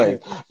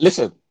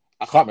Listen,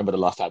 I can't remember the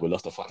last time we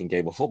lost a fucking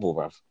game of football,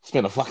 bruv. It's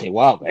been a fucking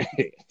while, mate.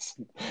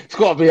 It's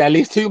got to be at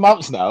least 2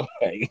 months now,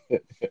 mate.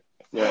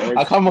 Yeah,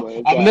 I come, what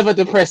is I'm that? never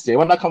depressed here.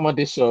 When I come on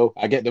this show,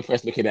 I get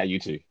depressed looking at you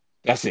two.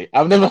 That's it.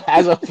 I'm never,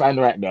 as a fan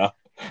right now,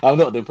 I'm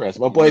not depressed.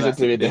 My You know boys are that's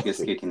the doing their biggest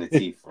thing. kick in the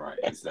teeth, right?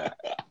 Is that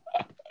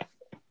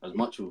as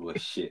much as we're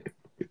shit,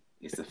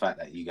 it's the fact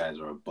that you guys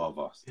are above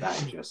us. That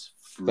just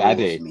floors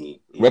Daddy,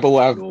 me. It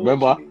floors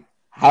remember, me.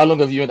 how long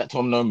have you and that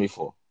Tom known me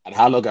for? And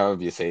how long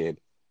have you saying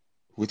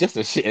we're just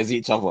as shit as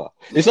each other?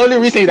 It's Yeah, only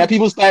it's recently that true.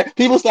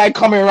 people started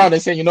coming around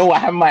and saying, you know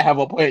what, I might have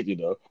a point,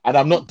 and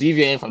I'm not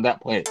deviating from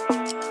that point.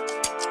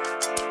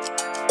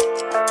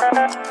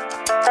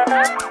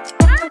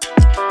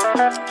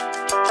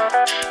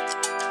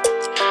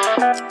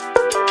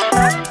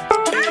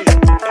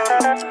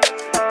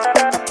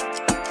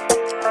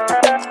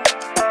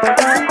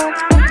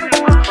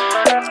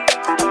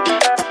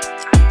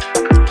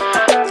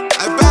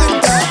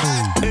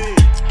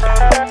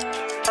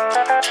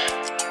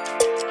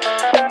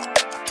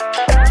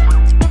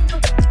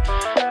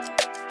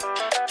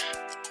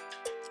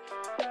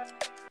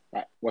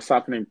 Right, what's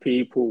happening,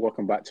 people?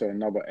 Welcome back to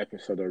another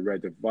episode of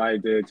Red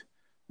Divided.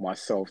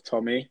 Myself,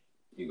 Tommy.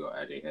 You got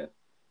Eddie here.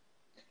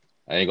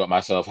 And you got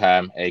myself,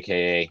 Ham,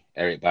 aka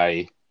Eric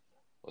Bailly.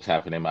 What's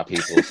happening, my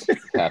peoples?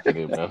 What's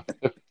happening, bro?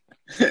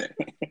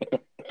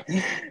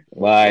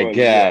 My What's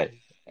that? God,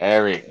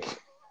 Eric.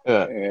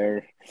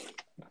 Er-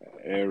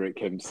 Eric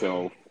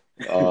himself.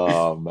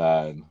 Oh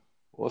man,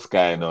 what's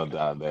going on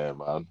down there,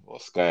 man?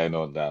 What's going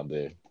on down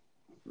there?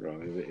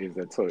 Bro, he's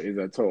a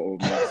total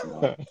mess,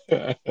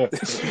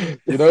 man.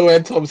 You know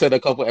when Tom said a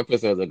couple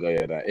episodes ago,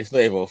 yeah, that it's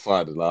not even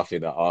fun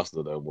laughing at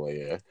Arsenal no more,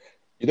 yeah.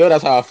 You know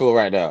that's how I feel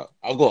right now.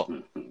 I've got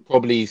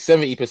probably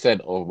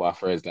 70% of my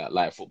friends that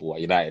like football are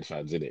United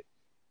fans, in it.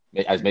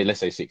 Let's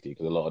say 60,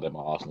 because a lot of them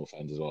are Arsenal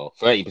fans as well.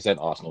 30%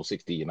 Arsenal,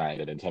 60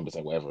 United, and then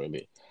 10% whatever, in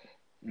it.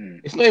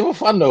 Mm. It's not even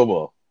fun no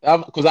more.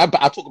 Because I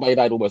talk about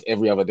United almost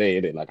every other day,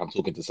 innit? Like I'm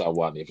talking to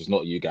someone. If it's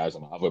not you guys,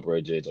 I'm other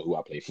bridges or who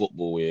I play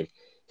football with.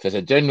 So it's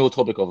a general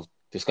topic of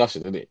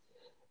discussion, isn't it?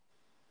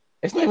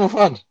 It's not even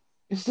fun.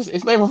 It's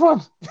not even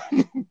fun.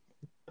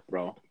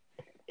 Bro,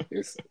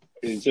 it's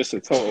it's just a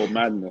total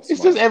madness,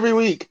 It's just man. every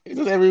week. It's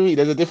just every week.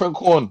 There's a different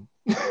corn.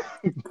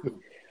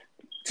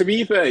 To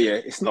be fair, yeah,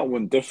 it's not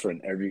one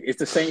different every. It's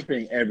the same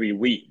thing every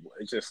week.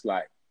 It's just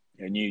like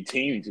a new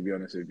team. To be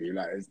honest with you,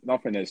 like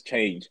nothing has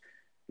changed.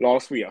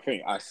 Last week, I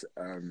think I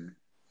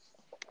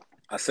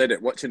said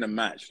it watching the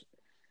match.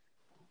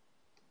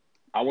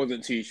 I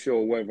wasn't too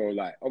sure whether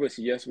like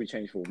obviously yes we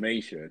changed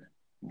formation,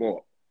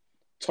 but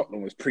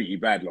Tottenham was pretty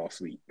bad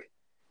last week,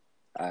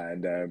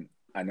 and then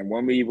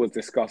when we was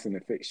discussing the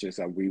fixtures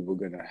that we were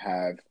gonna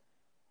have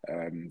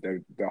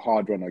the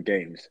hard run of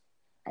games,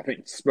 I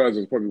think Spurs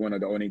was probably one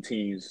of the only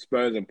teams,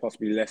 Spurs and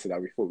possibly Leicester,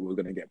 that we thought we were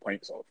gonna get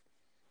points off.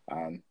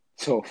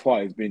 So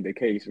far it's been the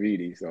case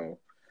really. So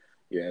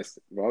yes,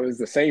 well it's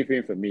the same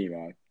thing for me,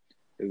 man.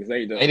 It's the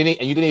same. And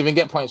you didn't even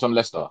get points from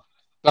Leicester.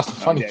 That's the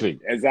No, funny yeah, thing,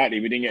 exactly.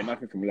 We didn't get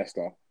nothing from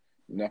Leicester.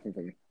 Nothing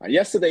from. And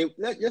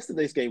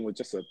yesterday's game was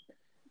just a.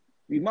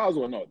 We might as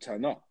well not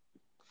turn up,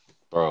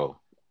 bro.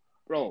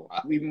 bro.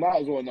 We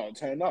might as well not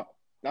turn up.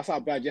 That's how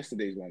bad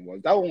yesterday's one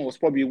was. That one was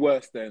probably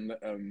worse than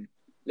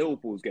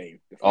Liverpool's game,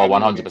 the Oh,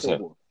 5-0 against 100%.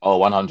 Liverpool. Oh,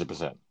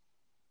 100%.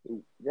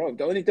 Bro,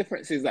 the only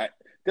difference is that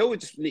they were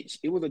just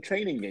it was a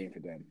training game for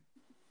them.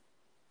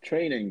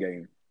 Training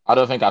game. I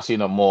don't think I've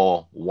seen a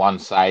more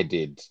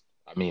one-sided,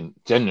 I mean,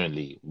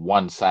 genuinely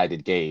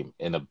one-sided game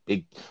in a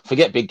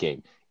forget big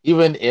game,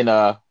 even in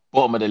a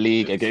bottom of the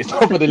league against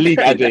top of the league,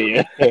 I do,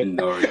 yeah.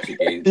 Norwich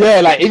again.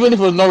 Yeah, like even if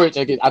it was Norwich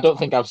again, I don't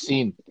think I've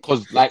seen,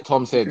 because like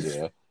Tom said,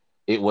 yeah,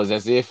 it was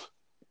as if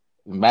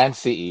Man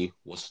City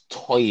was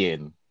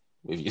toying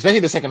with you, especially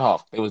the second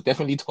half. It was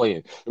definitely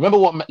toying. Remember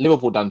what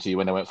Liverpool done to you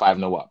when they went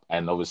 5-0 up,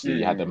 and obviously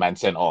you had the Mm. man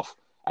sent off,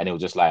 and it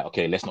was just like,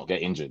 okay, let's not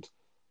get injured.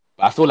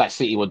 But I feel like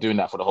City were doing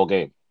that for the whole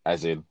game,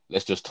 as in,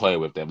 let's just toy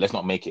with them. Let's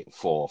not make it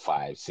 4,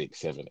 5, 6,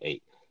 7,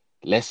 8.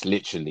 Let's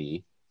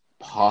literally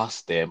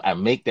pass them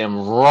and make them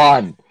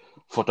run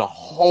for the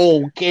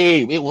whole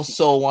game. It was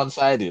so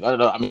one-sided. I don't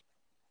know. I mean,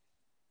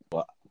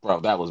 but bro,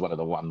 that was one of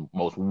the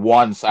most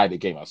one-sided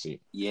game I've seen.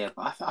 Yeah,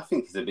 but I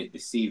think it's a bit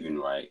deceiving,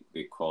 right?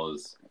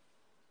 Because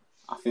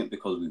I think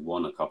because we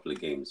won a couple of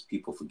games,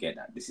 people forget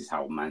that this is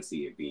how Man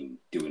City have been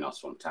doing us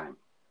from time.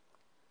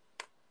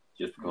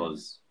 Just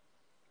because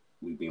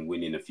we've been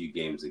winning a few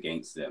games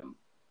against them,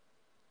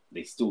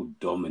 they still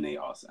dominate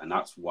us. And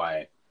that's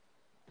why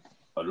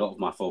a lot of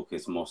my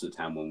focus most of the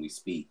time when we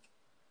speak,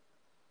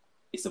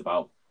 it's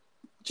about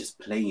just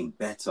playing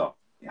better.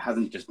 It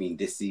hasn't just been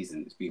this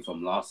season. It's been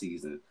from last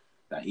season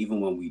that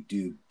even when we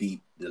do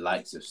beat the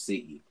likes of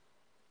City,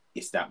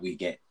 it's that we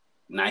get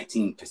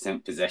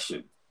 19%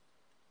 possession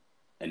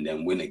and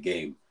then win a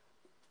game.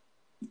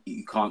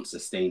 You can't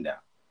sustain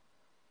that.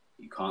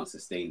 You can't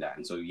sustain that.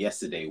 And so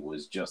yesterday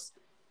was just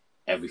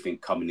everything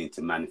coming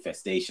into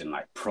manifestation,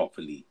 like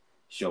properly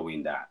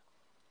showing that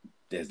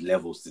there's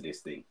levels to this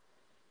thing.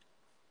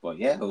 But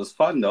yeah, it was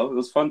fun though. It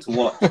was fun to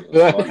watch. It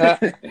was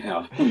fun.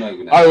 Yeah, I'm not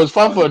even Oh, it was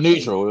fun for a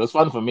neutral. It was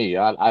fun for me.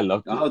 I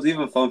loved No, it. it was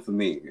even fun for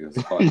me. It was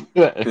fun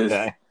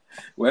because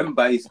when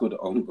Bailly scored the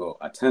own goal,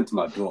 I turned to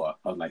my daughter.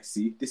 I was like,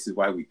 "See, this is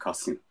why we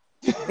cussing."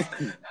 I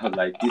was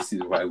like, "This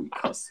is why we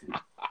cussing."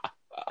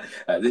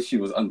 At least she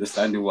was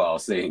understanding what I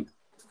was saying.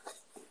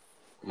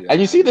 Yeah,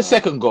 and you see the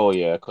second goal,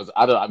 yeah, because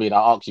I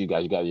asked you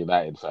guys are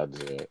United fans,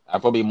 yeah,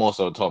 and probably more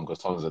so Tom, because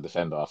Tom's a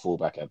defender, a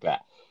fullback at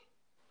that.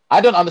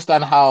 I don't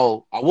understand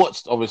how I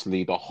watched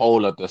obviously the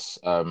whole of this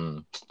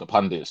the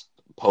pundits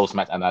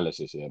post-match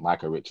analysis, yeah,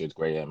 Michael Richards,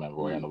 Graham and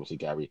Roy, and obviously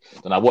Gary.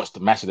 Then I watched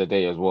the match of the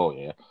day as well,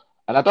 yeah.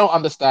 And I don't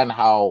understand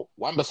how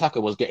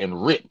Wan-Bissaka was getting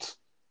ripped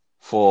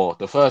for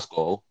the first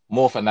goal,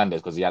 more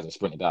Fernandez because he hasn't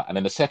sprinted out, and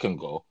then the second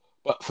goal.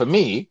 But for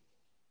me,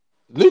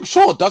 Luke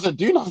Shaw doesn't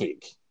do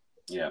nothing.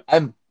 Yeah.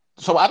 And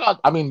so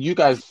you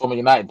guys from a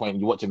United point,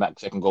 you're watching that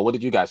second goal. What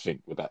did you guys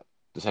think with that,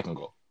 the second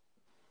goal?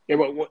 Yeah,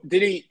 but what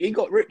did he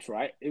got ripped,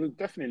 right? It was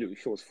definitely Luke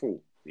Shaw's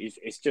fault.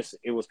 It's just,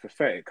 it was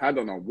pathetic. I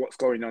don't know what's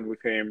going on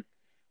with him.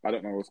 I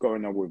don't know what's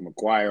going on with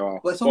Maguire.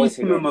 But it's always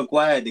him and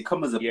Maguire. They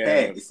come as a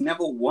pair. It's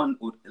never one,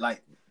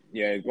 like...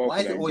 Yeah,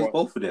 why is it always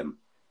both of them?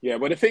 Yeah,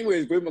 but the thing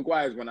with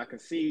Maguire is when I can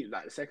see,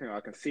 like, the second, I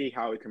can see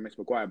how he can miss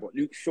Maguire. But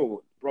Luke Shaw,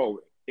 bro,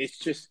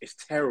 it's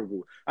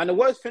terrible. And the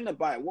worst thing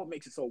about it, what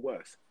makes it so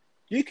worse,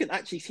 you can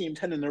actually see him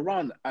turning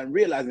around and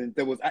realizing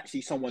there was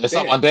actually someone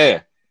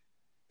there.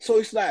 So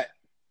it's like,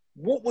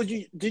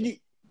 did you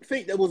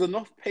think there was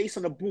enough pace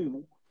on the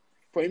ball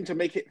for him to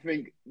make it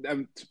think,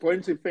 for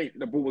him to think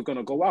the ball was going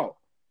to go out?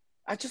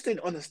 I just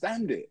didn't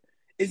understand it.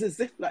 It's as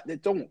if like they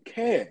don't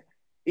care.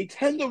 He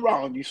turned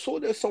around, you saw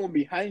there's someone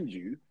behind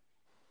you,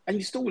 and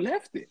you still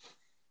left it.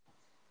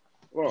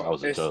 Bro, that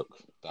was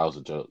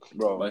a joke.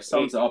 Bro, but it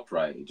sums it up,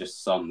 right? It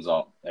just sums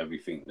up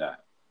everything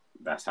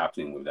that's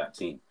happening with that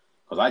team.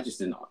 Because I just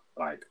didn't,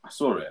 like, I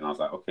saw it and I was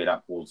like, okay,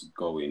 that ball's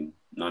going.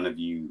 None of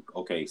you,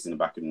 okay, it's in the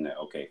back of the net.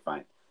 Okay,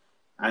 fine.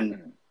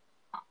 And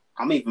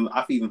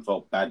I've even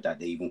felt bad that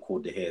they even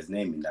called De Gea's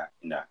name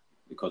in that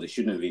because it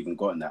shouldn't have even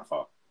gotten that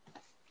far.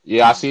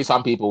 Yeah, I see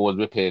some people was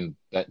ripping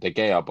De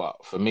Gea,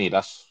 but for me,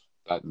 it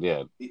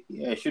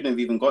shouldn't have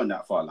even gotten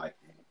that far. Like,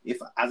 if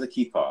as a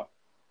keeper,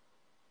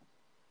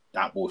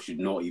 that ball should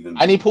not even.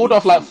 And he pulled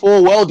off like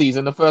 4 worldies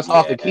in the first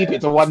half to keep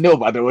it to 1-0.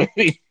 By the way,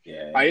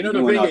 yeah, you know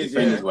the thing is,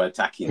 defenders were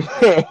attacking.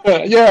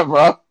 Yeah,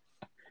 bro.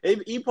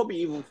 He probably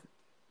even.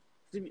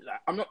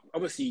 Like, I'm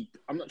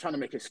not trying to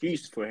make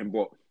excuses for him,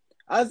 but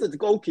as a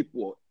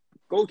goalkeeper,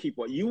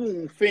 you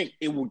won't think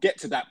it will get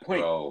to that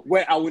point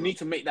where I will need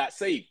to make that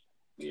save.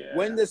 Yeah.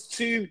 When there's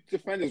 2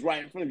 defenders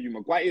right in front of you,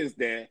 Maguire is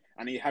there,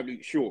 and you have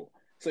Luke Shaw.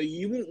 So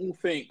you won't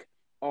think,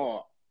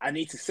 oh, I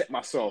need to set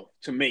myself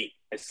to make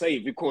a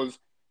save because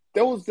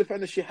those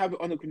defenders should have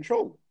it under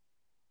control.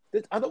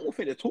 I don't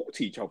think they talk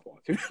to each other,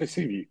 to be honest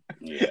with you.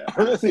 Yeah.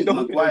 I think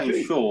Maguire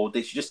and Shaw,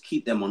 they should just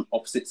keep them on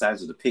opposite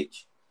sides of the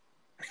pitch.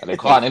 And they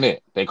can't, innit?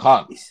 They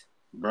can't.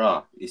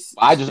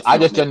 I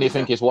just genuinely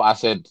think it's what I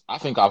said. I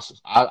think I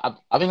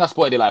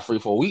spotted it like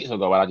 3-4 weeks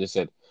ago, and I just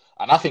said,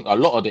 and I think a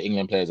lot of the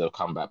England players have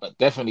come back, but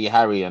definitely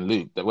Harry and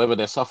Luke, that whether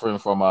they're suffering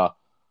from a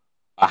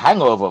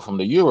hangover from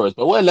the Euros,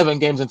 but we're 11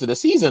 games into the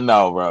season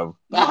now, bro.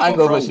 That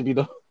hangover should be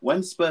the...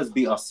 When Spurs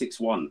beat us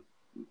 6-1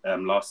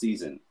 last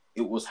season,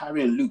 it was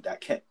Harry and Luke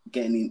that kept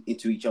getting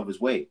into each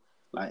other's way.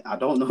 Like, I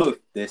don't know if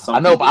there's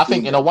something... I know, but I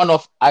think in a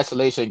one-off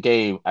isolation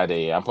game,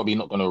 Ade, I'm probably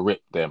not going to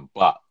rip them,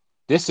 but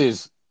this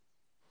is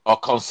a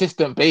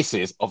consistent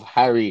basis of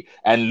Harry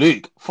and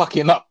Luke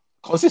fucking up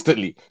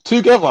consistently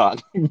together.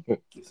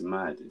 It's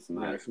mad.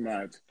 Yeah, it's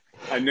mad.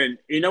 And then,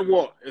 you know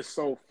what is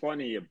so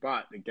funny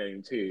about the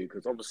game too?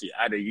 Because obviously,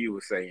 Ada, you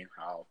were saying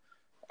how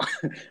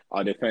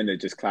our defender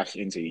just clashed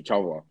into each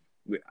other.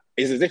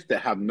 It's as if they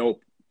have no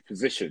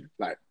position.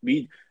 Like,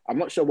 I'm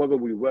not sure whether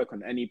we work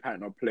on any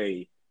pattern of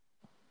play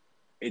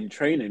in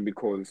training,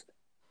 because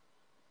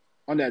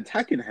on the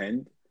attacking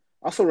end,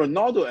 I saw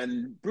Ronaldo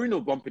and Bruno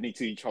bumping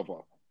into each other.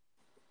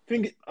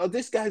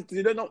 These guys,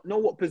 do they not know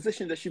what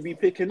position they should be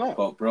picking up?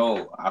 But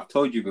bro, I've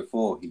told you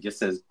before, he just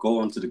says, go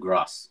onto the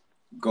grass.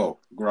 Go.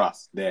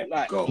 Grass. There.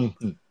 Like, go.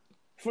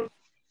 For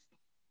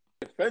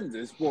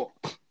defenders, what?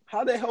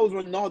 How the hell is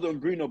Ronaldo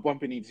and Bruno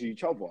bumping into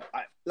each other?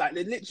 Like,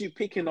 they're literally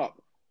picking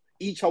up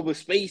each other's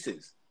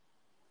spaces.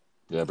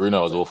 Yeah,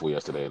 Bruno was awful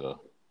yesterday, though.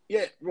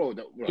 Yeah, bro.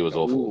 He was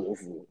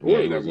awful.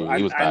 Yeah,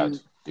 he was bad.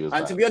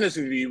 And to be honest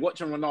with you,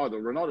 watching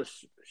Ronaldo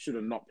should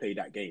have not played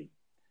that game.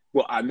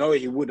 Well, I know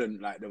he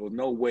wouldn't. Like, there was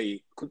no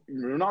way.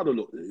 Ronaldo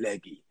looked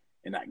leggy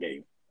in that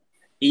game.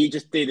 He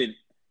just didn't.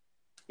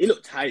 He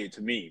looked tired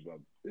to me, bro.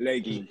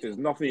 Leggy. There's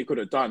nothing he could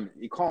have done.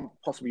 He can't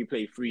possibly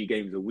play 3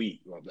 games a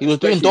week, bro. He was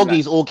doing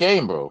doggies all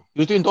game, bro. He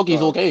was doing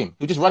doggies all game.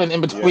 He was just running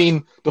in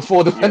between the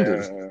 4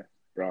 defenders. Yeah,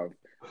 bro.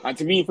 And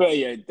to be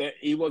fair,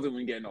 he wasn't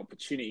even getting an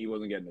opportunity. He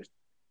wasn't getting a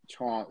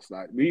chance.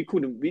 Like, we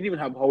didn't even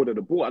have hold of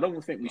the ball. I don't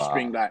think we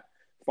string like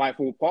 5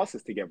 full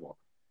passes together.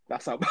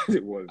 That's how bad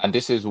it was. And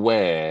this is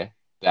where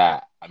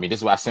this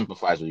is why I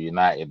sympathize with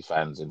United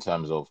fans in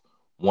terms of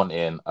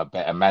wanting a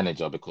better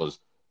manager, because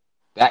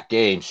that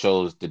game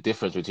shows the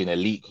difference between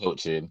elite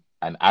coaching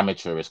and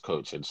amateurish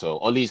coaching. So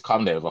Ollie's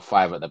come there with a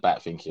 5 at the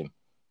back thinking,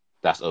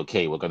 that's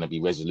okay, we're going to be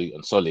resolute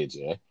and solid,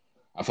 yeah?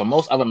 And for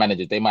most other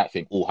managers, they might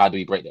think, oh, how do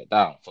we break that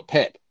down? For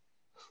Pep,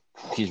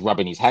 he's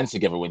rubbing his hands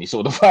together when he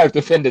saw the 5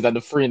 defenders and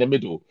the 3 in the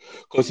middle.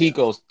 Because he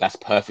goes, that's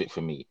perfect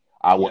for me.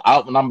 I will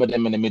outnumber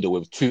them in the middle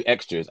with 2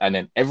 extras. And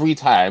then every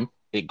time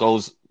it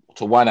goes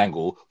to one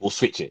angle, we'll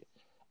switch it.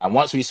 And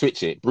once we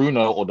switch it,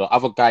 Bruno or the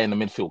other guy in the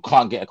midfield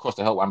can't get across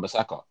to help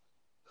Wan-Bissaka.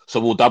 So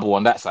we'll double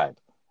on that side.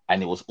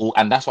 And it was all,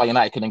 and that's why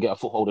United couldn't get a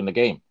foothold in the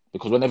game.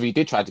 Because whenever you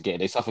did try to get it,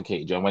 they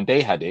suffocated you. And when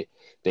they had it,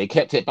 they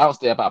kept it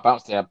bounced there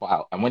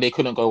about. And when they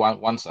couldn't go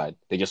one side,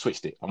 they just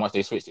switched it. And once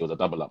they switched it, it was a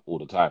double up all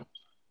the time.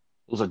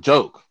 It was a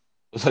joke.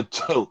 It was a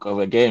joke of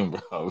a game,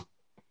 bro.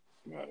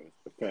 Bro, it's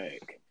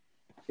pathetic.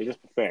 It's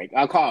just pathetic.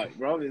 I can't,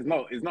 bro. It's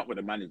not with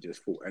the manager's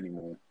fault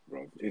anymore,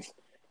 bro. It's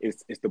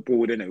the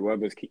board, innit?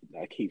 Whoever's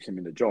keeps him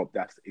in the job,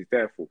 it's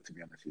their fault, to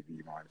be honest with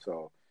you, man.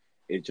 So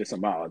it's just a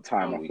matter of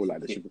time. I feel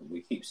like we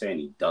keep saying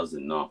he does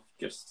enough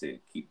just to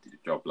keep the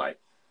job. Like,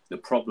 the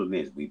problem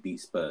is we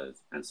beat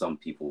Spurs, and some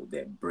people,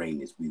 their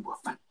brain is, we were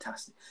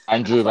fantastic.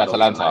 Andrew Van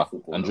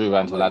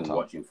Atalanta.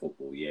 Watching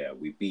football, yeah.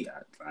 We beat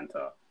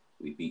Atlanta,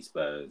 we beat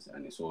Spurs,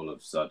 and it's all of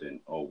a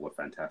sudden, oh, we're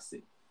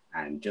fantastic.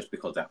 And just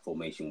because that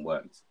formation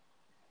worked,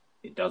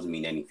 it doesn't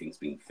mean anything's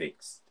been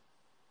fixed,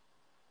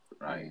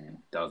 right? It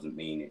doesn't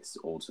mean it's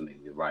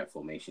ultimately the right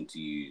formation to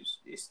use.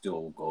 It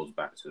still goes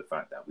back to the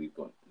fact that we've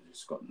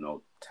just got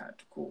no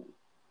tactical.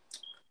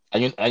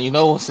 And you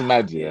know what's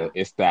mad, yeah?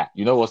 It's that.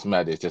 You know what's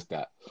mad? It's just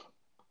that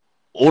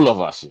all of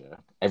us, yeah,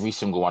 every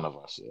single one of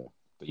us, yeah,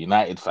 the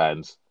United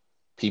fans,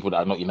 people that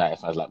are not United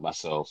fans like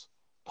myself,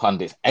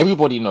 pundits,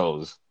 everybody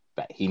knows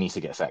that he needs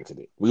to get sacked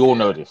today. We all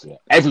know this, yeah.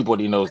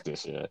 Everybody knows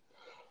this, yeah.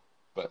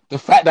 But the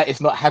fact that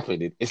it's not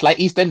happening, it's like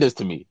EastEnders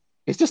to me.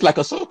 It's just like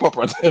a soap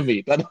opera to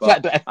me.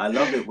 I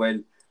love it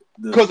when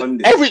because like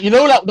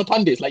the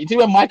pundits, like you see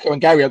when Micah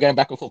and Gary are going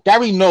back and forth.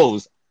 Gary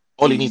knows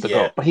Ollie needs to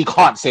go, but he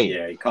can't say it.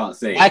 Yeah, he can't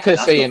say it.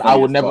 Micah's saying I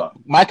will never.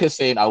 Micah's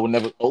saying I will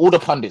never. All the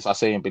pundits are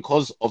saying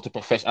because of the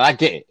profession. And I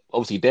get it.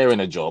 Obviously, they're in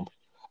a job,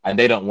 and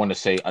they don't want to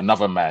say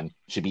another man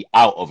should be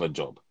out of a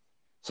job.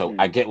 So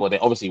I get what they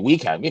obviously we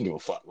can. We don't give a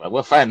fuck. Right?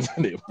 We're fans,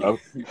 bro.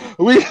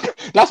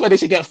 That's why they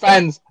should get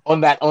fans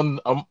on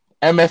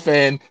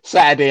MFN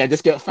Saturday and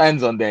just get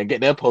fans on there and get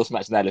their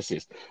post-match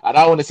analysis. And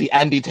I want to see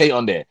Andy Tate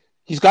on there.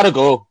 He's got to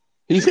go.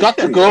 He's got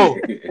to go.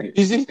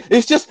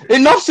 It's just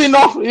enough's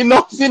enough.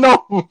 Enough's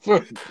enough.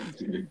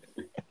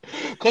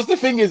 Because the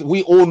thing is,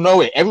 we all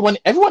know it. Everyone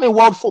in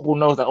world football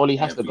knows that Ollie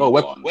has to go.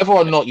 Whether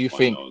or not you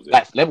think,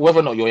 whether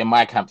or not you're in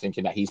my camp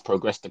thinking that he's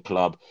progressed the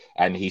club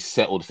and he's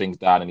settled things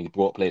down and he's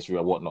brought players through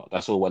and whatnot,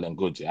 that's all well and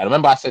good. Yeah. I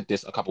remember I said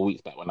this a couple of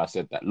weeks back when I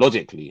said that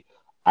logically,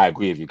 I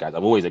agree with you guys.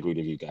 I've always agreed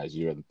with you guys,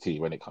 you and T,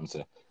 when it comes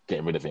to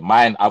getting rid of him.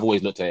 Mine, I've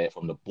always looked at it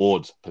from the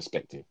board's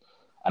perspective.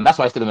 And that's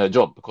why he's still in the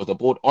job, because the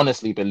board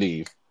honestly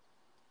believe,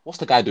 what's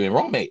the guy doing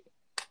wrong, mate?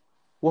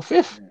 We're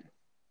 5th.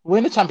 We're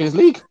in the Champions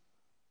League.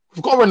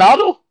 We've got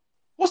Ronaldo.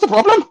 What's the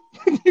problem?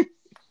 And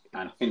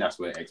I think that's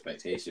where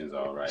expectations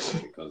are, right?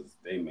 Because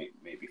they may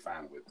be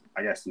fine with,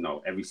 I guess,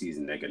 no, every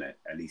season they're going to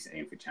at least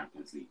aim for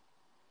Champions League.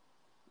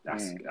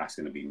 That's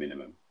going to be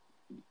minimum,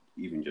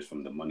 even just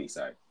from the money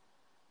side.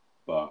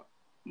 But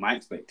my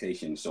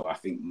expectation, so I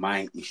think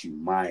my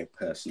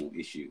personal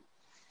issue,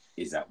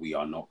 is that we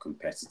are not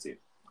competitive.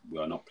 We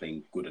are not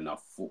playing good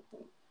enough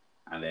football.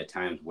 And there are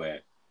times where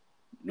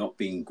not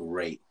being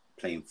great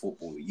playing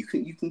football, you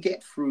can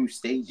get through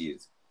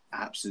stages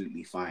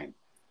absolutely fine,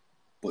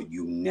 but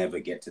you never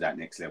get to that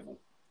next level.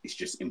 It's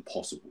just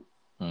impossible.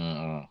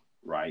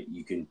 Right?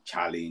 You can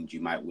challenge,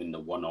 you might win the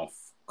one-off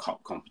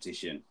cup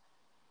competition,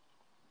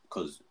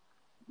 because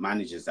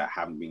managers that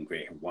haven't been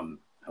great have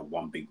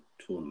won big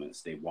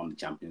tournaments. They've won the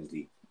Champions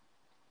League.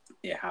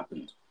 It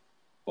happens.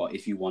 But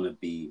if you want to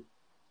be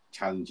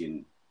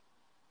challenging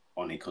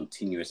on a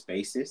continuous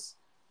basis,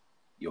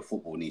 your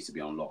football needs to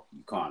be on lock.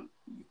 You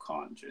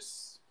can't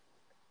just.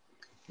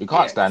 You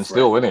can't stand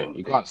still, innit?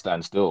 You can't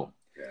stand still.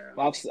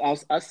 Yeah.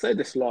 I said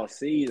this last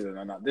season,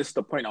 and this is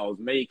the point I was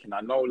making.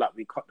 I know, like,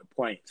 we cut the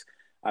points,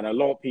 and a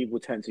lot of people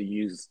tend to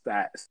use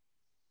that.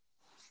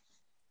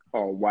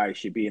 Oh, why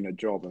she be in a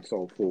job and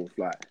so forth.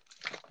 Like,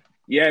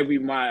 yeah, we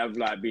might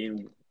have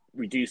been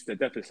reduced the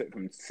deficit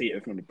from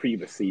the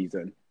previous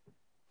season,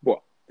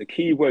 but the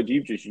key word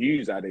you've just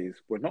used that is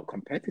we're not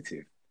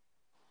competitive.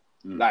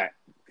 Like,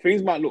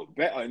 things might look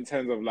better in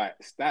terms of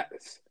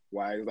stats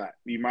wise. Like,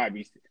 we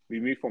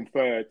moved from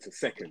 3rd to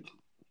 2nd.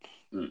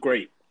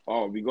 Great.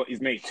 Oh,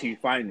 he's made 2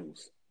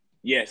 finals.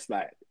 Yes,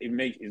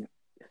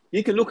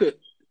 you can look at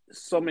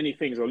so many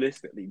things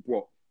holistically,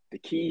 but the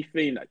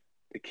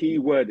key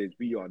word is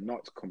we are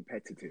not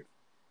competitive.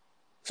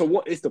 So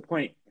what is the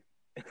point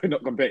if we're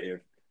not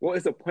competitive? What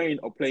is the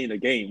point of playing a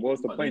game?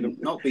 What's the point of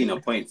not being a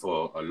point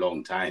for a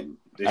long time?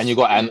 And you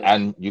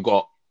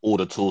got all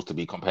the tools to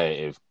be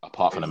competitive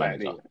apart from the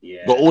manager.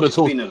 Yeah, but all the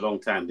tools. It's been a long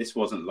time. This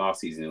wasn't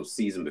last season; it was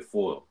season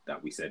before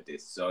that we said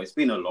this. So it's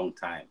been a long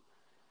time.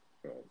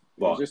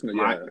 But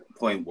my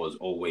point was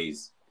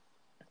always,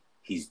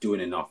 he's doing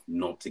enough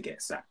not to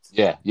get sacked.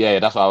 Yeah,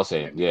 that's what I was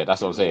saying. Yeah,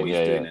 that's what I'm saying. He's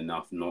Yeah, doing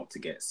enough not to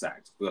get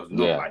sacked. Because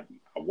not like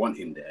I want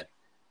him there,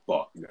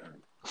 but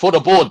for the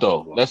board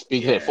though, let's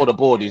be clear. For the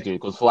board, he's doing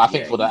because I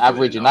think for the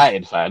average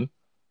United fan,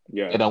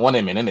 they don't want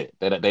him in it.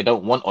 They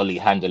don't want Oli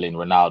handling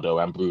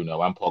Ronaldo and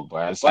Bruno and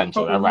Pogba and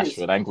Sancho and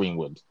Rashford and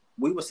Greenwood.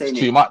 We were saying it's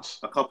too much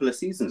a couple of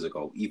seasons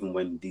ago, even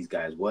when these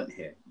guys weren't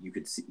here.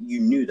 You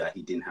knew that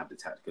he didn't have the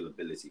tactical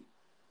ability,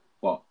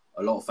 but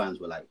a lot of fans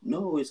were like,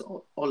 "No, it's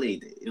Ole."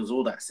 It was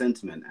all that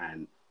sentiment,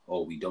 and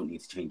we don't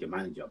need to change the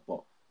manager.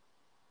 But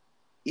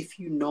if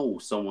you know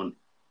someone,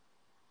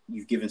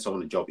 you've given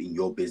someone a job in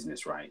your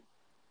business, right,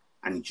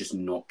 and he's just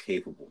not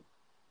capable,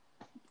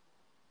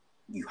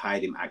 you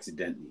hired him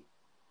accidentally,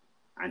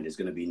 and there's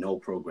going to be no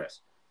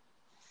progress.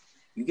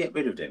 You get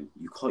rid of them.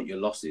 You cut your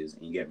losses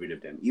and you get rid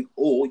of them.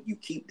 Or you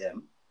keep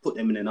them, put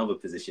them in another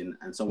position,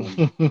 and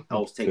someone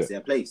else takes their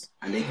place,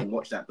 and they can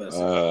watch that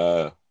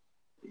person.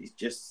 It's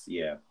just,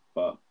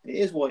 but it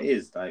is what it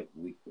is. Like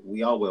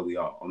we are where we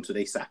are. Until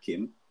they sack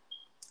him,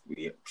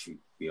 we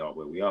are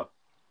where we are.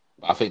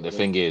 I think the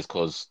thing is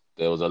because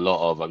there was a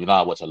lot of I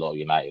watch a lot of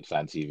United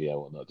fan TV and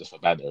whatnot just for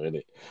banter,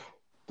 innit?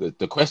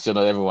 The question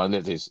that everyone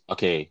is,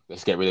 okay,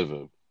 let's get rid of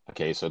him.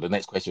 Okay, so the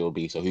next question will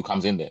be, so who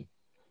comes in then?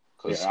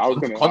 Because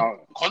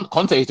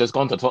Conte has just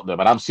gone to Tottenham,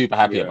 and I'm super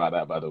happy about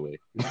that, by the way.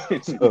 I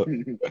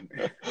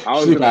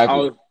was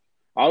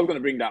going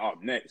to bring that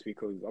up next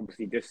because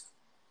obviously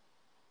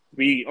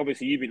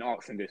you've been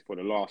asking this for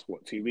the last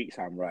 2 weeks,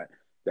 Sam, right?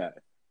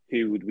 That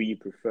who would we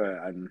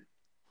prefer,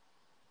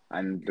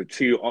 and the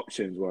two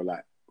options were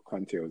like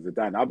Conte or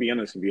Zidane. I'll be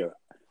honest with you,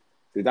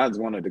 Zidane's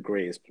one of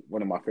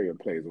my favorite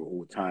players of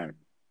all time,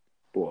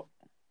 but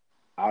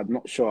I'm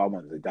not sure I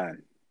want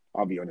Zidane.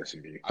 I'll be honest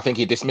with you. I think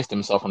he distanced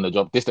himself from the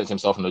job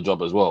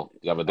as well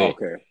the other day.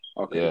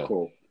 Okay,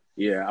 cool.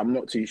 Yeah, I'm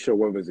not too sure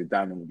whether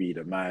Zidane will be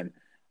the man.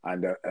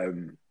 And the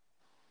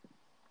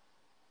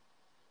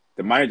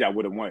manager I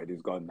would have wanted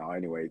is gone now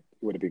anyway. It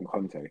would have been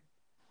Conte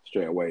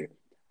straight away.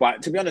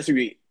 But to be honest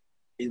with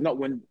you,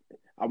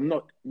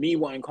 me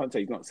wanting Conte,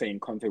 he's not saying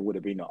Conte would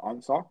have been the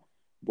answer,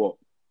 but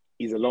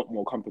he's a lot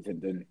more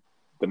competent than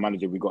the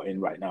manager we got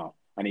in right now.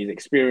 And he's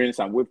experienced,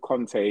 and with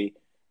Conte,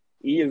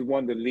 he has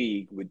won the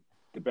league with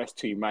the best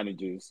two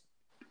managers,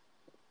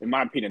 in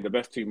my opinion, the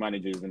best two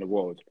managers in the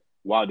world,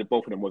 while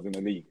both of them was in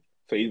the league.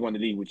 So he's won the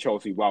league with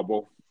Chelsea while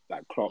both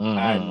like Klopp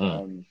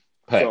and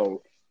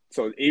so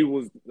he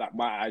was like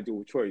my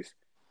ideal choice.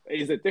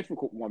 It's a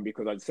difficult one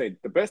because I'd say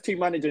the best team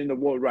manager in the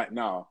world right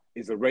now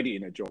is already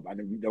in a job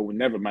and they will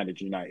never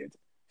manage United.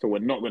 So we're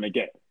not going to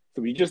get.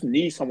 So we just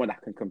need someone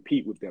that can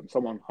compete with them,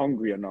 someone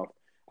hungry enough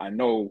and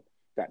know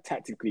that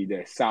tactically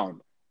they're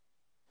sound.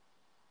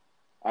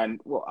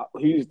 And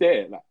who's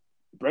there? Like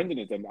Brendan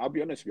is them. I'll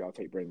be honest with you, I'll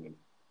take Brendan.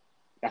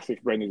 That's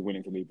if Brendan's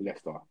willing to leave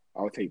Leicester.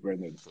 I'll take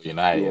Brendan. For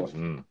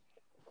United.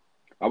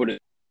 I would have.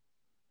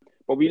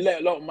 But we let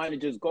a lot of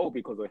managers go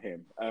because of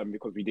him,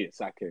 because we didn't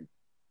sack him.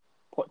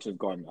 Poch's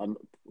gone.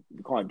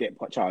 We can't get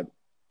Poch out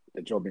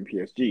the job in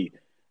PSG.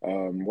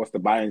 What's the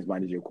Bayern's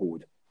manager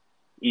called?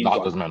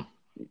 Nagelsmann.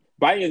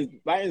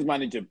 Bayern's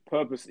manager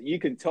purposely, you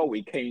can tell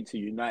he came to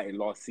United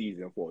last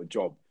season for a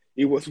job.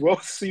 He was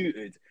well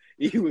suited.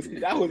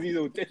 That was his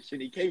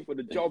audition. He came for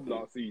the job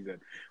last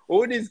season.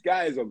 All these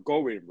guys are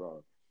going,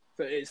 bro.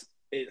 So it's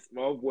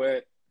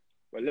we're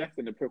left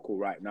in the pickle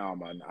right now,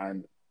 man.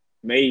 And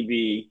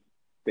maybe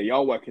they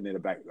are working in the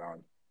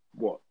background.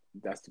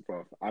 That's the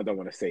problem. I don't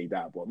want to say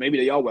that, but maybe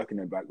they are working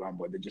in the background,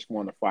 but they just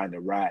want to find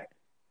the right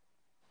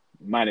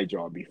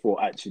manager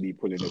before actually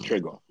pulling the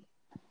trigger.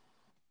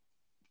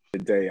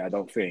 Today, I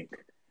don't think,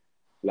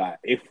 like,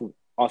 if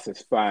us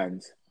as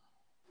fans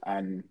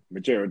and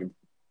majority of the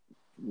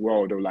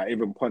world, or like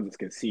even pundits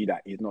can see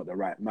that he's not the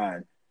right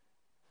man,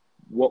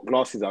 what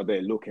glasses are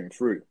they looking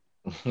through?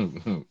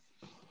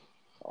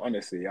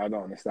 Honestly, I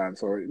don't understand.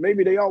 So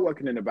maybe they are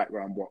working in the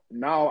background, but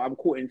now I'm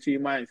caught in two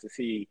minds to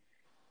see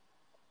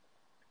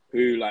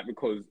who, like,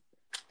 because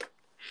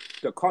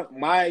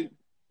I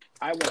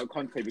want a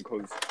Conte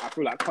because I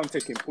feel like Conte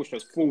can push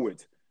us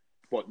forward.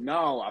 But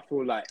now I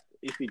feel like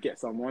if we get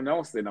someone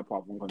else in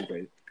apart from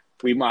Conte,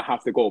 we might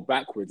have to go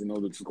backwards in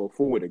order to go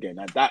forward again.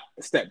 And that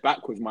step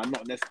backwards might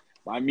not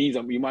necessarily means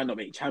that we might not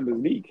make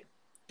Champions League.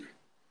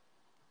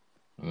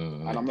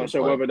 And I'm not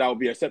sure whether that will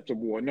be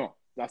acceptable or not.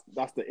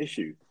 That's the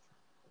issue.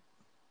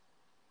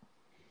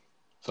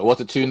 So what's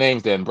the two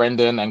names then?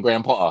 Brendan and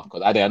Graham Potter?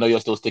 Because I know you're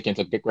still sticking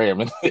to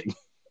Graham.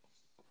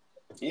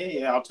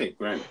 Yeah, I'll take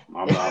Graham.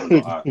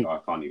 I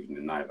can't even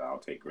deny that. I'll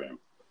take Graham.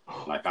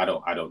 Like I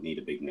don't need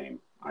a big name.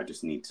 I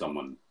just need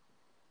someone.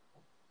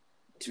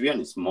 To be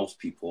honest, most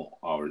people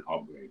are an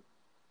upgrade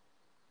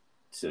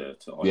to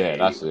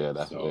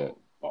Ole.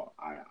 But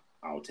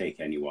I'll take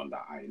anyone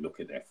that I look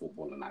at their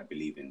football and I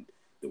believe in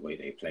the way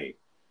they play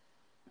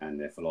and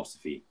their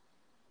philosophy.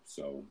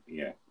 So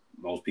yeah,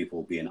 most people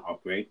will be an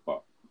upgrade,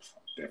 but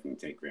I'll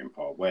definitely take Graham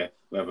Potter.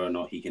 Whether or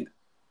not he can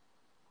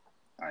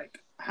like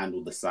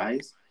handle the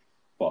size,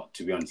 but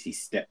to be honest, he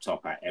stepped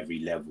up at every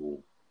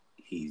level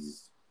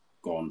he's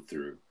gone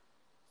through,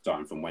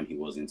 starting from when he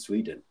was in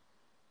Sweden.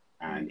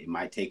 and it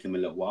might take him a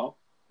little while.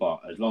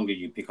 But as long as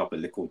you pick up a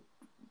little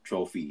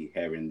trophy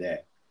here and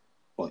there,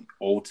 but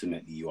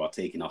ultimately you are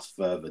taking us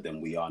further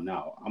than we are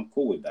now, I'm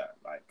cool with that.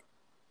 Like,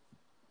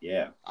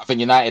 yeah. I think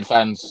United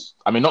fans,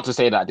 I mean, not to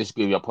say that I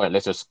disagree with your point,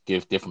 let's just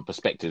give different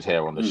perspectives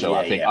here on the show.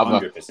 I think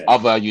 100%.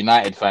 other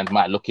United fans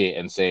might look at it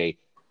and say,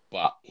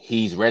 but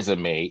his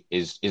resume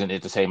isn't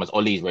it the same as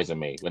Ollie's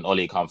resume when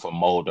Ollie come from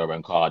Molde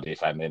and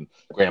Cardiff, and then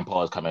Graham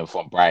Potter's coming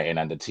from Brighton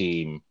and the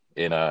team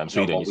in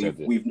Sweden.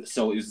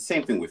 So it was the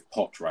same thing with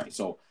Poch, right?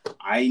 So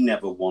I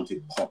never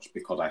wanted Poch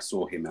because I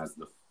saw him as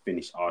the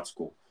finished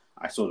article.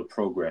 I saw the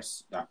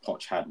progress that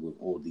Poch had with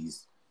all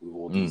these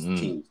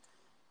teams.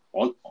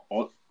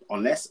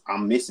 Unless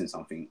I'm missing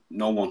something,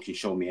 no one can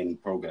show me any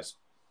progress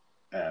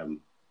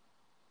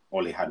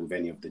Ollie had with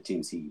any of the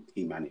teams he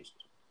managed.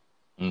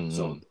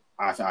 So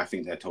I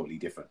think they're totally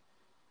different.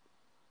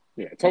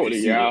 Yeah,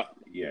 totally. Yeah.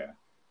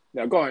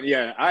 Yeah, go on.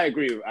 Yeah, I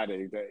agree with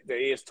Ade. There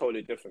is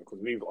totally different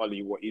because with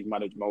Ollie, what he's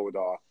managed Molde,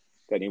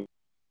 then he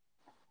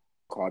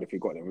Cardiff, he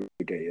got them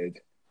relegated,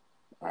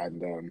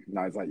 and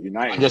now it's like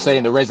United. I'm just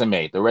saying the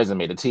resume,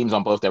 the teams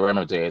on both their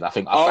resumes. I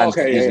think our fans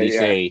can easily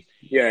say,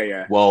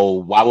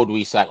 well, why would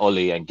we sack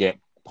Ollie and get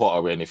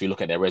Potter in? If you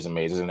look at their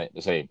resumes, isn't it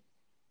the same?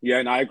 Yeah,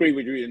 and I agree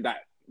with you in that.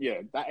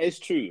 Yeah, that is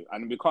true,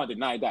 and we can't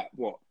deny that.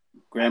 What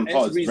Graham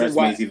Potter's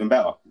resume is even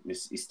better.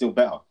 It's still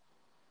better.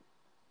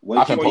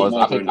 I think Potter's a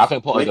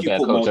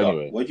better coach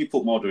anyway. Where do you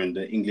put Mulder in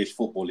the English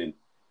footballing?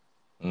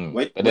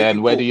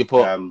 Where do you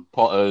put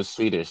Potter's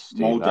Swedish team?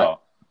 Mulder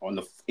on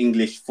the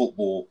English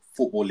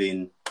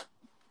footballing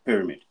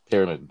pyramid.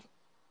 They're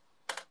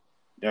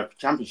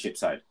championship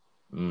side.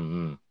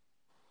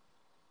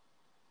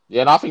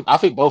 Yeah, and I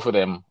think both of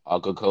them are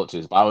good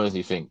coaches, but I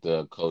honestly think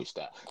the coach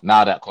that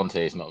now that Conte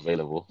is not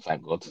available,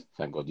 thank God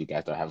you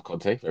guys don't have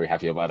Conte. Very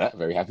happy about that.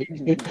 Very happy.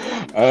 Very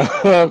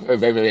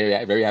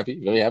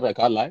happy. I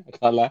can't lie.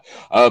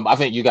 I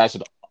think you guys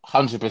should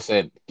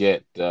 100%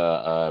 get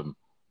the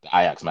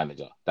Ajax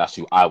manager. That's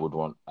who I would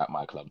want at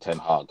my club, Ten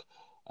Hag.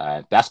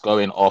 That's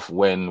going off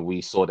when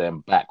we saw them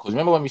back. Because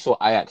remember when we saw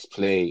Ajax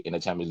play in the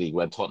Champions League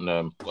when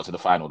Tottenham got to the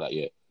final that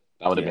year?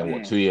 That would have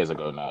been 2 years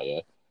ago now, yeah?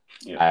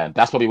 And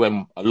that's probably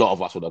when a lot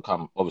of us would have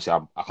come. Obviously,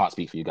 I can't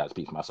speak for you guys,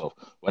 speak for myself.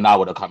 When I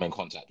would have come in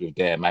contact with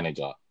their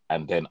manager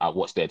and then I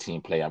watched their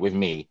team play. And with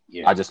me,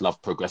 I just love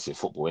progressive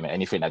football. And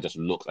anything that just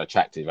looks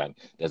attractive and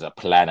there's a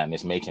plan and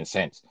it's making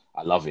sense,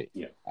 I love it.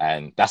 Yeah.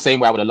 And that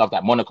same way I would have loved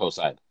that Monaco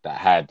side that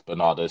had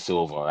Bernardo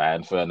Silva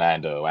and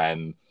Fernando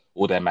and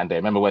all their man.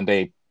 Remember when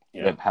they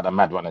had a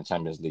mad run in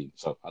Champions League?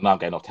 So I know I'm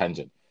getting off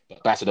tangent.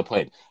 But back to the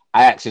point,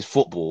 Ajax's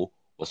football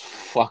was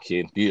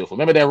fucking beautiful.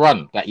 Remember their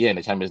run that year in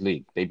the Champions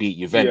League? They beat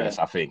Juventus,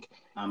 I think.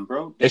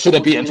 Bro, they should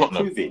have beaten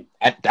Tottenham.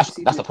 And that's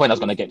the point I was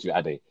going to get to,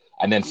 Ade.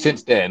 And then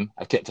since then,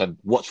 I've kept a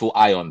watchful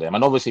eye on them.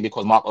 And obviously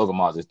because Mark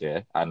Overmars is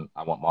there, and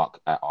I want Mark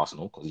at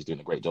Arsenal because he's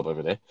doing a great job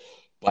over there.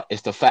 But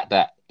it's the fact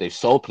that they've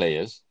sold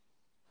players,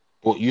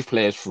 brought youth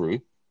players through.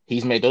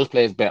 He's made those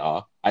players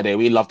better. Ade,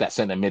 we love that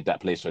centre mid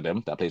that plays for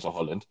them, that plays for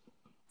Holland.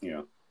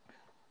 Yeah.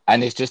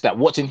 And it's just that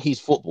watching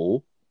his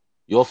football,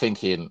 you're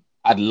thinking,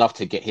 I'd love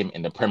to get him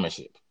in the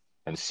Premiership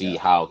and see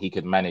how he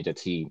could manage a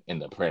team in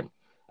the Prem.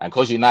 And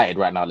because United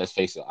right now, let's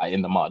face it, are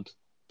in the mud,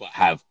 but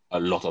have a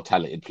lot of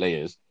talented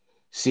players.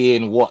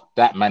 Seeing what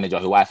that manager,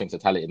 who I think is a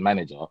talented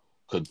manager,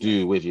 could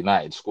do with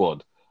United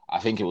squad, I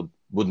think it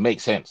would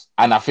make sense.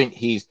 And I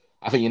think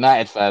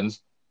United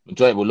fans,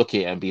 majority will look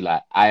at it and be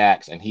like,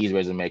 Ajax and his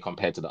resume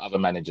compared to the other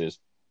managers.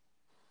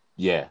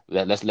 Yeah,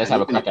 let's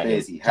have a crack at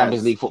him.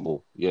 Champions League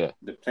football, yeah.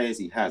 The players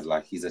he has,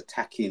 like he's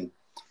attacking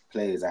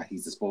players at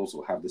his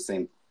disposal, have the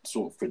same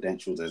sort of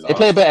credentials as they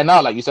play better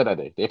now, like you said,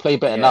 Ade. They play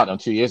better now than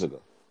 2 years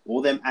ago.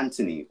 All them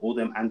Anthony,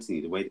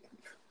 the way.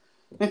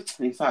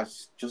 In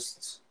fact,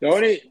 just the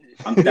only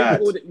I'm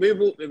dead. We've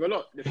a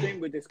lot. The thing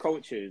with this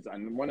coaches,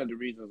 and one of the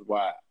reasons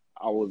why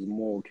I was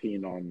more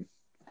keen on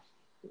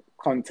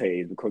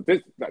Conte is because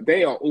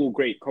they are all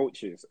great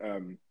coaches.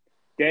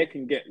 They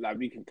can get, like,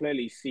 we can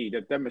clearly see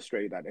they've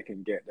demonstrated that they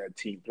can get their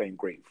team playing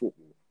great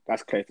football.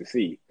 That's clear to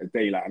see as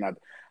daylight,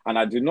 and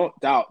I do not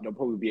doubt they'll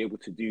probably be able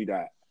to do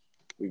that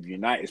with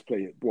United's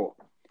players. But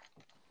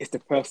it's the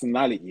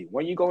personality.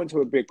 When you go into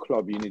a big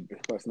club, you need the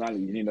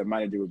personality. You need a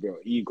manager with a bit of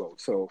ego.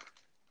 So,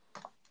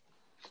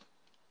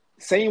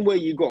 same way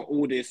you got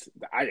all this,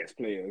 the Ajax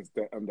players,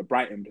 the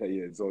Brighton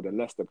players, or the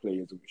Leicester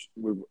players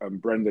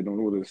with Brendan and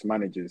all those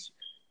managers,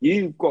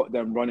 you've got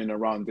them running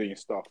around doing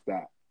stuff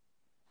that,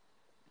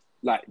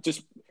 like,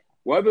 just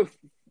whatever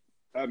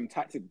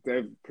tactic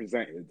they've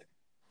presented,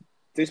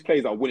 these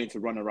players are willing to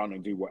run around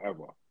and do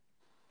whatever.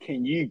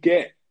 Can you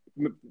get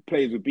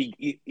players with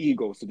big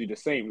egos to do the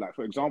same? Like,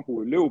 for example,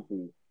 with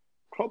Liverpool,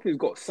 Klopp has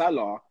got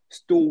Salah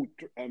still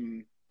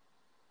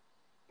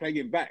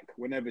playing back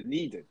whenever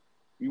needed.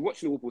 You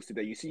watch Liverpool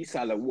today, you see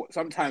Salah,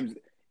 sometimes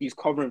he's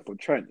covering for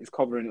Trent, he's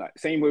covering, like,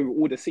 same way with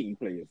all the City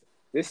players.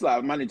 This,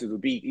 like, managers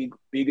with big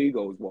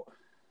egos. But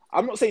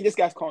I'm not saying this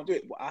guy can't do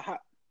it,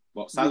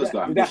 but Salah's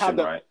got ambition,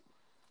 right?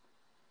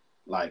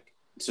 Like,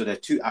 so there are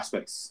two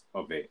aspects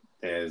of it.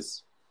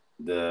 There's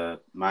the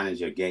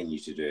manager getting you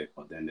to do it,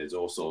 but then there's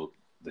also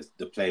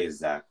the players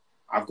that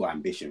I've got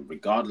ambition,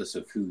 regardless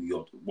of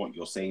what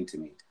you're saying to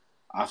me.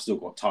 I've still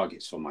got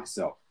targets for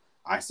myself.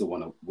 I still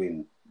want to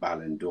win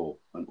Ballon d'Or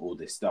and all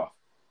this stuff.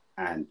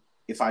 And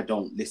if I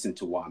don't listen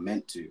to what I'm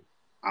meant to,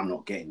 I'm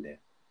not getting there.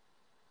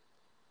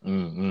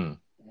 Mm-hmm.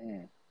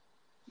 You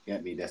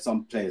get me? There's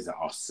some players that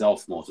are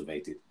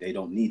self-motivated. They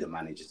don't need a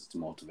manager to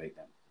motivate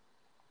them.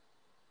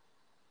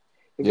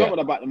 It's not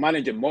about the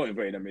manager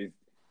motivating them.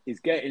 Is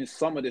getting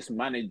some of this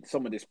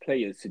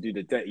players to do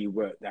the dirty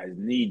work that is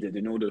needed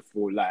in order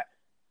for like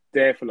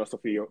their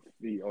philosophy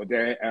or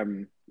their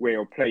way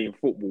of playing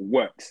football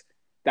works.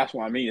 That's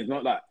what I mean. It's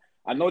not like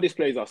I know these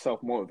players are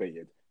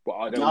self-motivated, but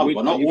are they? No,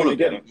 but not all of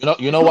them.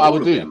 You know what I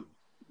would do?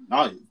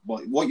 No,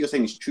 but what you're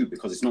saying is true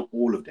because it's not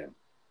all of them.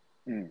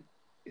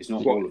 It's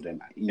not all of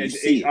them.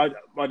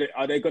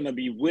 Are they going to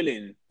be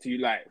willing to,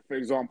 like, for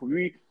example,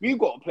 we've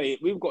got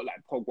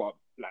like Pogba,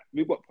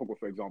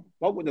 for example.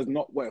 Pogba does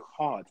not work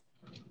hard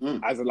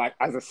as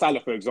a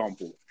Salah, for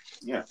example.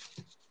 Yeah,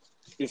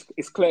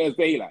 it's clear as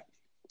daylight.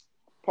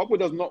 Pogba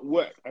does not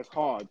work as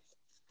hard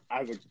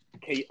as a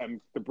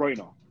De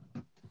Bruyne.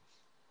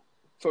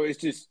 So it's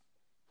just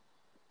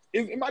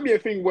it might be a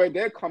thing where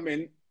they're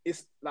coming.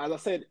 It's like, as I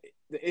said,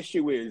 the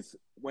issue is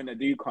when they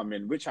do come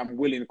in, which I'm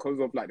willing because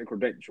of like the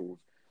credentials.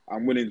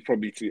 I'm willing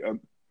probably to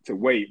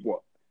wait.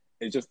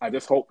 I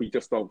just hope we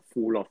just don't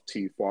fall off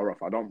too far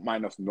off. I don't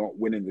mind us not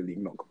winning the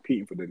league, not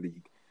competing for the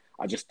league.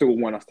 I just still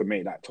want us to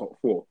make that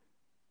top four.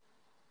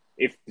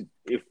 If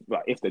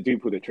they do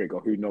pull the trigger,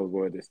 who knows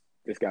whether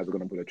this guy's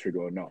going to pull the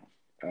trigger or not.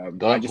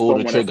 Don't pull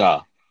the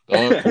trigger.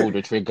 Don't pull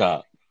the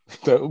trigger.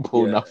 Don't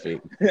pull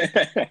nothing.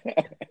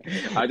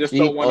 I just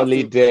Keep don't want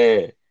Oli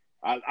there.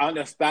 I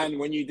understand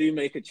when you do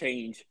make a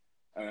change,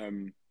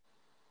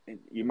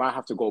 you might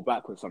have to go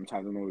backwards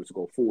sometimes in order to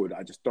go forward.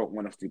 I just don't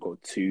want us to go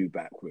too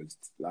backwards.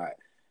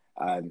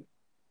 And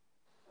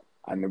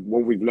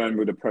what we've learned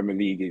with the Premier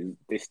League is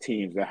these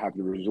teams that have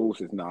the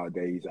resources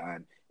nowadays,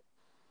 and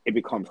it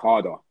becomes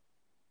harder.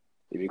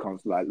 It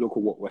becomes like, look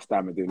at what West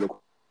Ham did. Look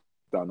what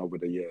they've done over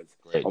the years.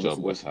 Great job,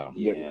 West Ham.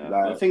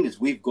 Yeah, the thing is,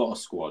 we've got a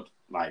squad.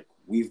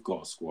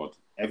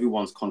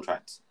 Everyone's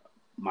contract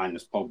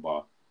minus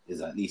Pogba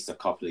is at least a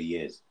couple of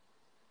years.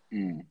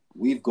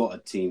 We've got a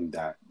team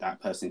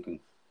that person can.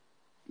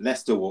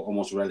 Leicester were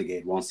almost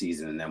relegated one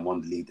season and then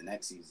won the league the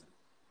next season.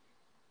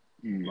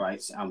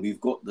 Right? And we've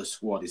got the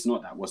squad. It's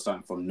not that we're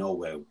starting from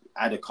nowhere.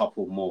 Add a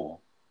couple more.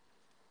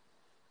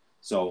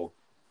 So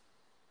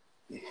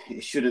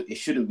it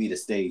shouldn't be the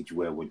stage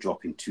where we're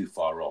dropping too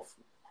far off.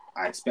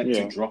 I expect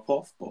to drop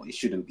off, but it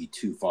shouldn't be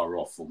too far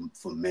off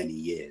for many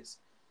years.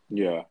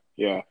 Yeah.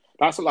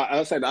 That's like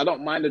I said, I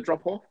don't mind the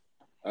drop off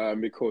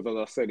because, as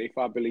I said, if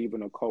I believe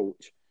in a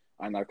coach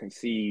and I can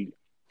see,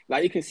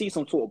 like, you can see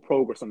some sort of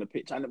progress on the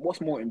pitch, and what's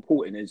more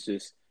important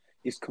is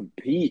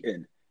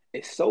competing.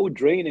 It's so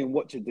draining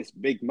watching this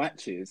big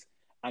matches,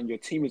 and your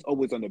team is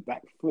always on the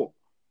back foot,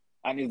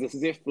 and it's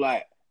as if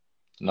like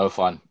no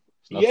fun.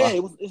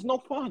 It's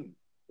not fun.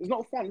 It's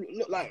not fun.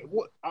 Look, like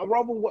what I'd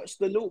rather watch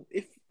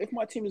if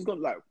my team is going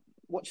to like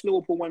watch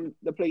Liverpool when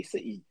they play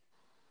City.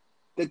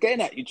 They're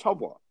getting at each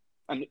other,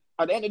 and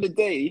at the end of the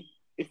day,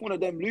 if one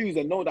of them lose,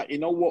 they know that, you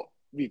know what,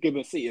 we've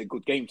given City a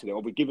good game today,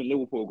 or we've given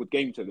Liverpool a good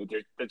game today.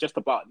 They're just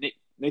about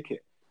nick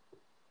it.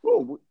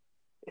 Bro,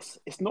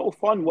 it's no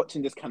fun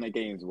watching this kind of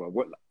games. Bro.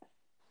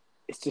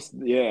 It's just,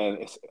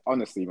 it's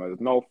honestly, man,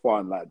 there's no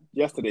fun. Like,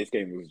 yesterday's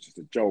game was just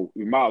a joke.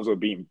 We might as well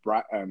be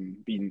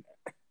Brighton's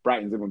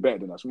even better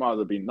than us. We might as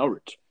well be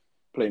Norwich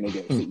playing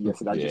against City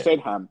yesterday. As you said,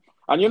 Ham.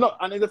 And you're not,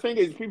 and the thing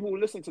is, people who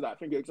listen to that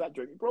think you're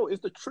exaggerating. Bro,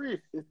 it's the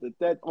truth. It's the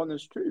dead,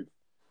 honest truth.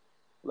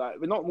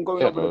 Like, we're not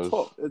going over the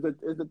top.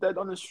 It's the dead,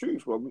 honest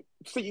truth, bro.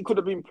 City could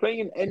have been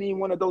playing any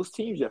one of those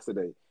teams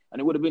yesterday, and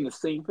it would have been the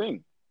same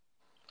thing.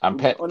 And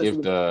Pep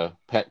give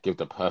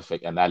the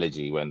perfect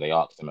analogy when they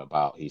asked him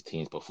about his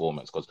team's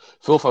performance, because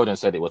Phil Foden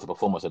said it was the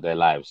performance of their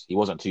lives. He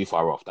wasn't too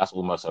far off. That's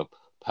almost a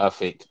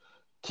perfect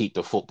keep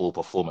the football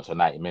performance for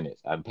 90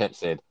 minutes. And Pep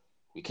said,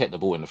 we kept the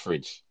ball in the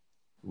fridge.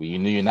 We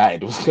knew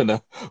United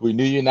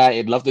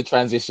loved the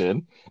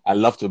transition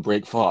and loved to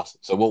break fast.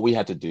 So what we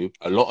had to do,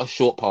 a lot of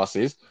short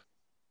passes,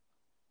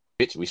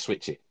 we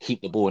switch it,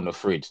 keep the ball in the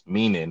fridge,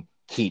 meaning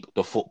keep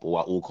the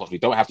football at all costs. We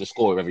don't have to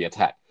score with every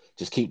attack.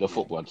 Just keep the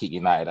football and keep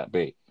United at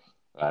bay.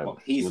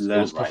 It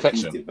was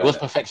perfection. It was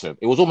perfection.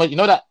 It was almost,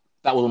 that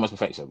was almost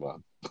perfection,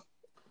 bro.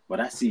 But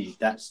that's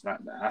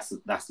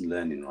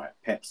learning, right?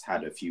 Pep's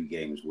had a few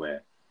games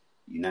where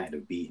United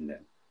have beaten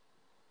them.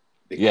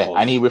 Yeah,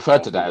 and he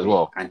referred to that as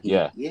well. And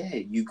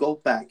you go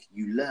back,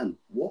 you learn,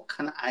 what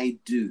can I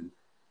do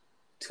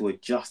to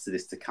adjust to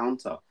this, to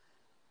counter?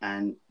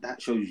 And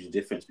that shows you the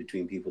difference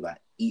between people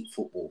that eat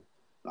football,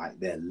 like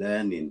they're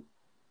learning.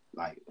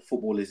 Like,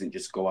 football isn't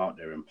just go out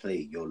there and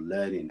play. You're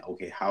learning,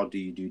 okay, how do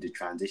you do the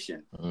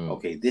transition?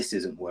 Okay, this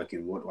isn't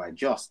working. What do I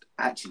adjust?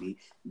 Actually,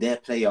 their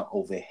player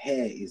over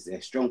here is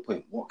their strong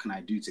point. What can I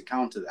do to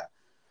counter that?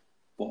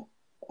 But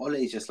Ole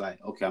is just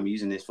like, okay, I'm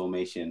using this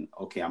formation.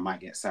 Okay, I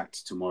might get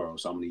sacked tomorrow,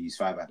 so I'm going to use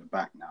 5 at the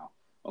back now.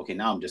 okay,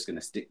 now I'm just going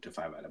to stick to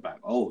 5 at the back.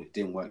 Oh, it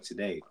didn't work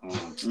today.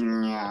 It's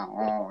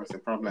a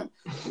problem.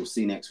 We'll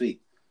see next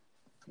week.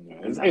 Yeah,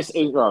 it's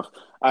rough.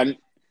 And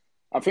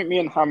I think me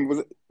and Ham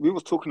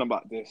was talking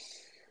about this.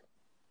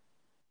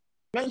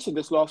 Mentioned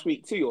this last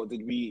week too, or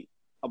did we,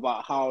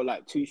 about how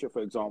like Tuchel,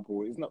 for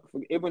example, is not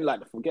even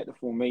like forget the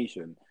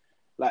formation,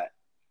 like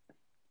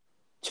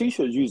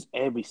Tuchel used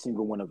every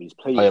single one of his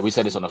players. Oh yeah, we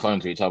said this on the phone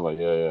to each other.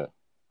 Yeah.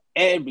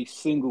 Every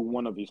single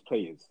one of his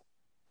players,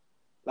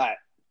 like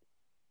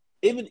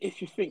even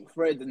if you think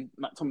Fred and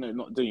McTominay are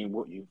not doing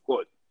what you've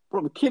got,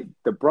 bro, give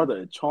the brother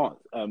a chance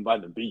by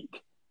the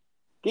beak.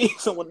 Give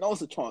someone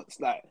else a chance.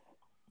 Like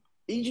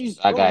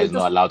that guy is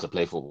not allowed to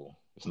play football.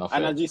 It's not fair.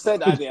 And as you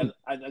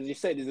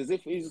said, it's as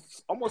if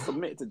he's almost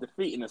submitted to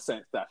defeat in a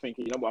sense that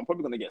thinking, you know what, I'm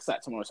probably going to get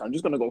sacked tomorrow, so I'm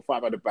just going to go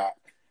 5 at the back.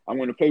 I'm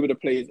going to play with the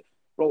players.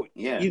 Bro,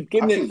 yeah, I think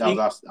that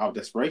was our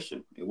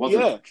desperation. It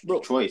wasn't a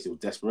choice, it was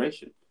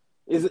desperation.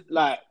 Is it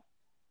like,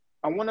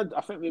 I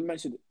think we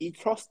mentioned he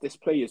trusts his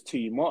players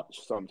too much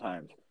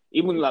sometimes.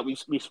 Even like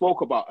we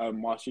spoke about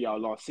Martial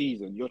last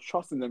season, you're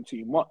trusting them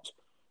too much.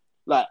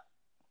 Like,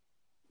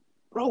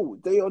 bro,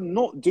 they are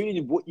not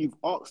doing what you've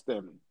asked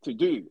them to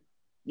do.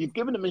 You've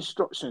given them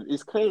instructions.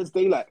 It's clear as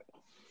daylight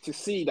to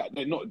see that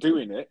they're not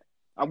doing it.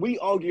 And we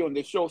argue on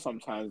this show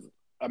sometimes,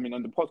 I mean,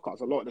 on the podcast,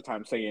 a lot of the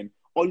time saying,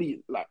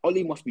 Ollie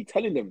must be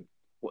telling them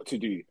what to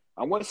do.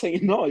 And we're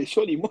saying, no, it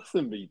surely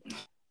mustn't be.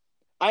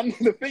 And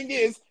the thing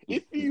is,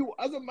 if you,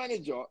 as a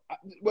manager,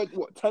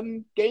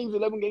 10 games,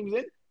 11 games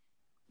in,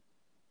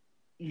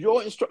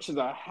 your instructions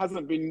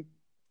hasn't been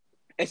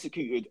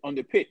executed on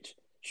the pitch,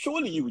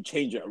 surely you would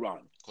change it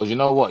around. Because you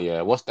know what,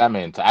 yeah? What's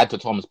damning, to add to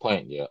Tom's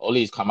point, yeah,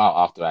 Ollie's come out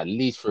after at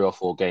least 3 or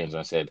 4 games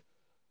and said,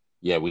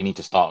 yeah, we need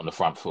to start on the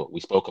front foot. We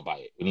spoke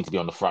about it. We need to be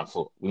on the front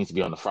foot. We need to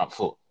be on the front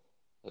foot.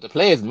 But the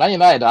players, Man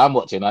United that I'm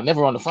watching, are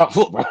never on the front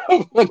foot,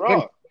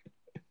 bro.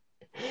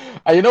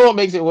 And you know what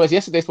makes it worse?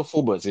 Yesterday's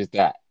performance is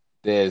that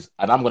and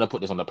I'm going to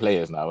put this on the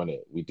players now,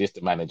 innit? We dissed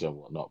the manager and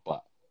whatnot,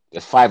 but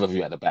there's 5 of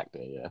you at the back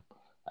there, yeah?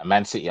 And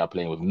Man City are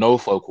playing with no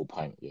focal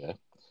point, yeah?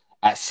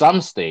 At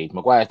some stage,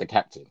 Maguire's the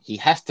captain. He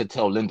has to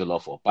tell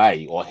Lindelof or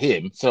Bailly or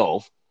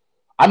himself,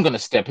 I'm going to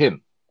step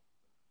in.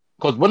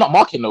 Because we're not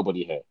marking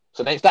nobody here.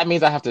 So if that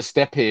means I have to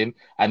step in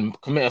and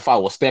commit a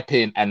foul or step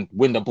in and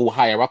win the ball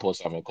higher up or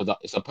something, because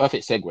it's a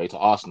perfect segue to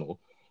Arsenal.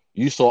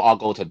 You saw our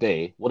goal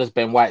today. What does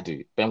Ben White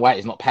do? Ben White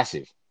is not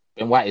passive.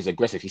 Ben White is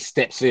aggressive. He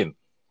steps in.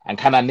 And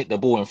can I nick the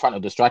ball in front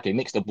of the striker? He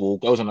nicks the ball,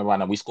 goes on the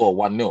run, and we score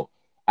 1-0.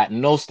 At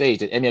no stage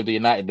did any of the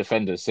United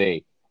defenders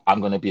say,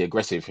 I'm going to be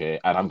aggressive here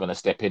and I'm going to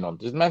step in on.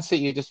 Does Man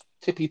City just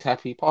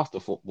tippy-tappy, pass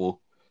the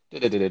football,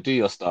 do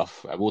your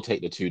stuff, and we'll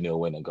take the 2-0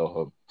 win and go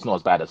home. It's not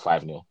as bad as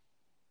 5-0.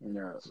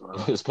 Yeah,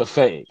 it's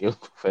pathetic. It was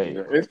pathetic.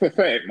 Yeah, it's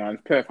pathetic, man.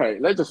 It's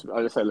pathetic.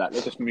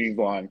 Let's just move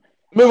on.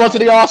 Move on to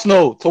the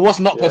Arsenal, to what's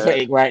not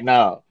pathetic right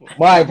now.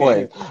 My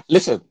boy.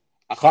 Listen,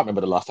 I can't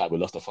remember the last time we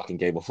lost a fucking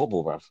game of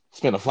football, bruv. It's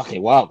been a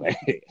fucking while, mate.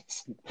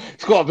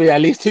 It's got to be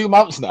at least 2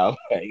 months now,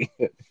 mate.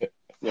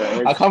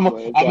 Yeah,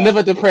 I'm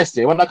never depressed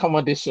here. When I come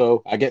on this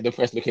show, I get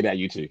depressed looking at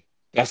you two.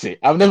 That's it.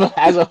 I'm never,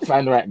 as a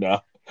fan right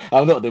now,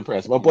 I'm not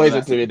depressed. My boys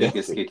are doing this. The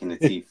biggest kick in the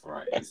teeth,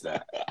 right, is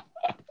that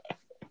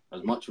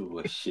as much as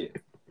we're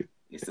shit,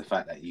 it's the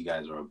fact that you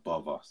guys are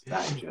above us.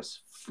 That just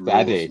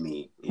floors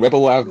me.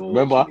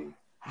 Remember,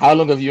 how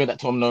long have you and that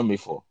Tom known me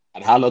for?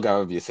 And how long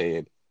have you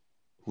saying,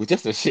 we're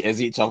just as shit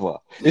as each other?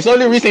 It's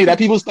only recently that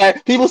people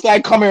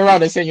started coming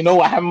around and saying, you know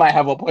what, I might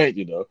have a point,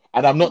 you know?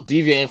 And I'm not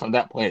deviating from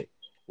that point.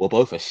 We're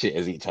both as shit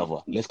as each other.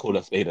 Let's call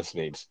a spade a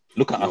spade.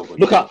 Look at us.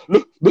 Look at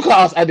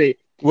us, Ade.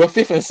 We're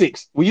 5th and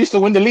 6th. We used to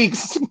win the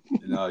leagues.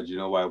 No, do you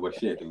know why we're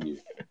shit than you?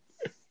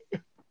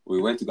 We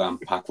went to go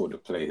and pack all the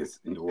players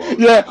in the world.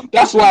 Yeah,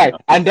 that's why.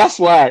 And that's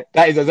why.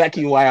 That is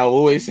exactly why I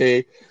always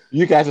say,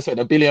 you guys have spent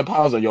 £1 billion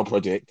on your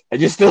project and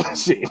you're still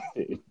shit.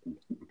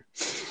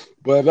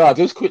 But no,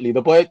 just quickly,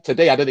 the boy,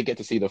 today I didn't get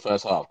to see the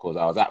first half because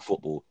I was at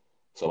football.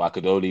 So I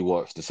could only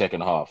watch the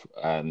second half.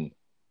 And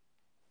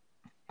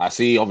I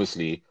see,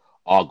 obviously,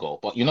 our goal.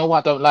 But you know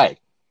what I don't like?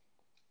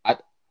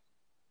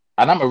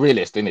 And I'm a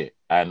realist, innit?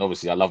 And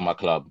obviously, I love my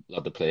club,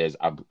 love the players.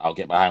 I'll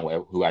get behind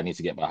who I need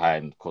to get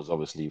behind because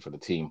obviously for the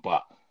team.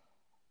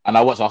 And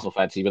I watch Arsenal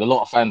fan TV, but a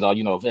lot of fans are,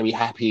 you know, very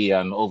happy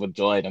and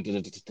overjoyed.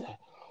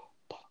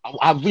 But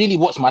I really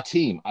watch my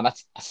team, and I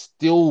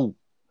still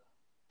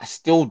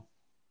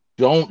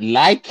don't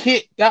like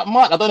it that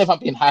much. I don't know if I'm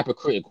being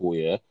hypercritical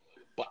here,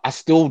 but I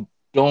still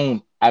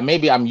don't. And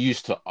maybe I'm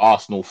used to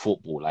Arsenal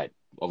football, like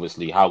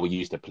obviously how we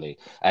used to play.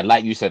 And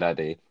like you said that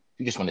day,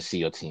 you just want to see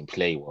your team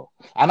play well.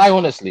 And I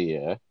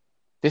honestly,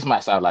 this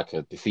might sound like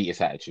a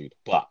defeatist attitude,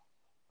 but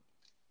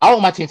I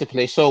want my team to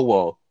play so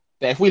well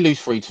that if we lose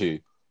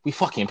 3-2, we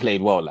fucking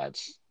played well,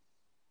 lads.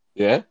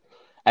 Yeah?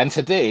 And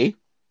today,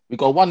 we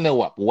got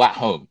 1-0 up at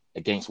home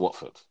against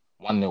Watford.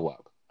 1-0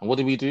 up. And what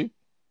did we do?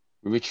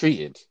 We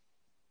retreated.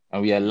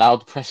 And we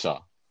allowed pressure.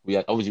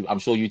 Obviously, I'm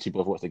sure you two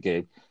both watched the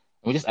game.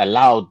 And we just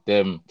allowed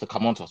them to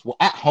come onto us. Well,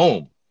 at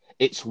home,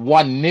 it's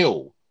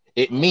 1-0.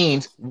 It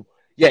means,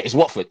 it's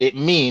Watford. It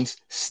means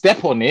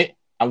step on it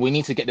and we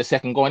need to get the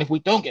second goal. And if we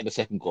don't get the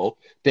second goal,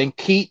 then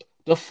keep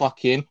the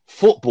fucking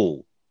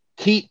football.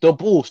 Keep the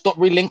ball. Stop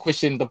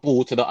relinquishing the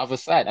ball to the other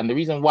side. And the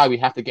reason why we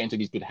have to get into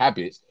these good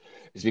habits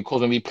is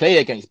because when we play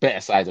against better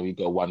sides and we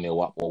go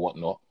 1-0 up or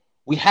whatnot,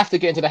 we have to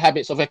get into the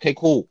habits of, okay,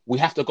 cool, we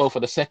have to go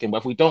for the second. But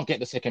if we don't get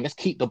the second, let's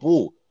keep the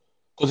ball.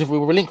 Because if we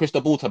relinquish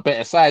the ball to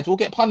better sides, we'll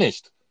get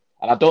punished.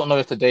 And I don't know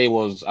if today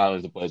was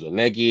the boys were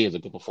leggy, it was a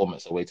good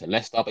performance away to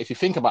Leicester. But if you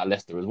think about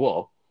Leicester as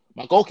well,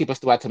 my goalkeeper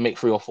still had to make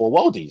 3 or 4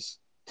 worldies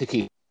to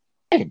keep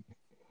the game.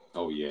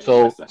 Oh, yeah.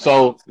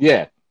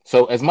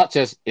 So as much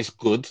as it's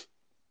good,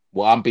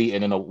 well, I'm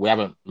beaten, we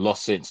haven't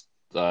lost since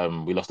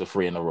we lost the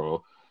 3 in a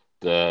row.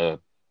 The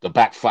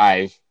back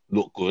 5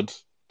 look good.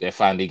 They're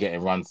finally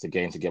getting runs to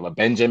game together.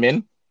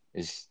 Benjamin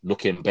is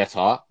looking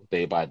better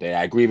day by day.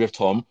 I agree with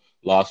Tom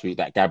last week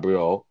that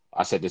Gabriel,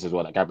 I said this as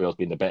well, that Gabriel's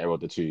been the better of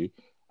the two.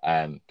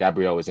 And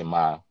Gabriel is in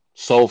my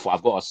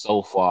I've got a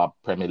so far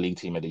Premier League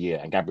team of the year,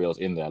 and Gabriel's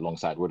in there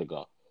alongside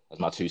Rudiger as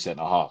my 2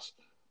 centre-halves.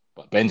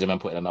 But Benjamin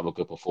put in another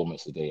good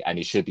performance today, and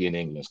he should be in the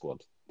England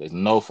squad. There's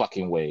no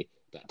fucking way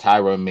that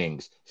Tyrone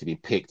Mings should be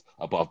picked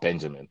above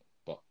Benjamin.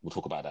 But we'll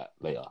talk about that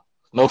later.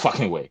 No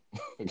fucking way.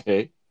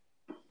 Okay?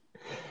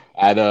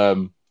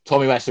 And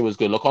Tommy Maxwell was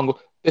good. Lokonga,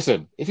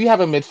 listen, if you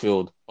have a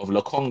midfield of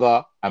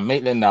Lokonga and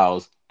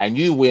Maitland-Niles and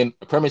you win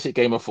a Premiership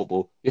game of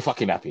football, you're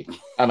fucking happy.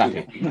 I'm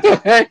happy.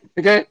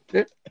 Okay?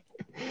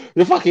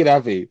 You're fucking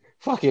happy.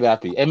 Fucking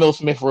happy. Emil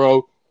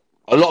Smith-Rowe,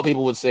 a lot of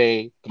people would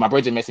say, my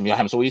brother messing me, so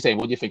what are you saying?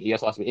 What do you think he has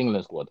to ask for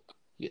England squad?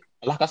 Yeah,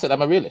 like I said,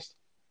 I'm a realist.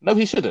 No,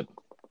 he shouldn't.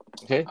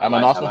 Okay, I'm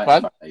an Arsenal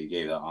fan. You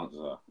gave that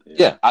answer.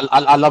 Yeah,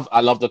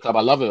 I love the club.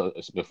 I love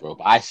it, Smith-Rowe,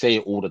 but I say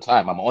it all the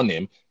time. I'm on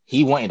him.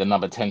 He wanted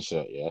another 10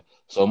 shirt, yeah?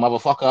 So,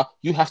 motherfucker,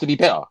 you have to be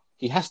better.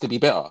 He has to be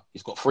better.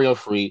 He's got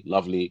 303,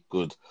 lovely,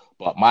 good.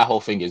 But my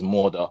whole thing is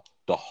more the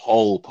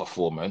whole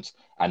performance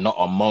and not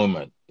a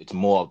moment. It's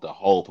more of the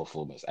whole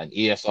performance. And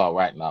ESR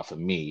right now, for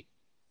me,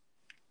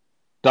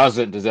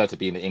 doesn't deserve to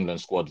be in the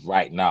England squad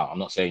right now. I'm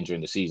not saying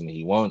during the season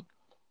he won't,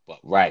 but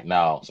right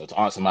now. So to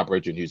answer my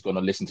brethren who's going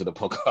to listen to the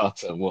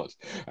podcast and watch,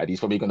 and he's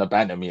probably going to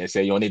banter me and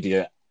say, you're an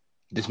idiot.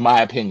 This is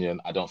my opinion.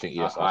 I don't think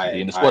ESR should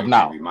be in the squad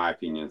now. My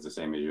opinion is the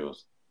same as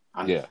yours.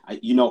 And yeah.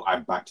 I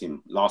backed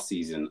him. Last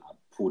season, I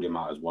pulled him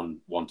out as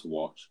one to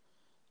watch.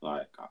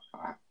 Like,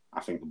 I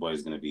think the boy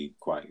is going to be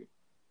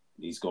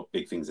he's got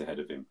big things ahead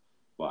of him.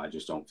 But I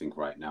just don't think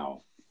right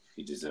now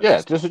he deserves.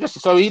 Yeah, just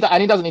so he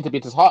doesn't need to be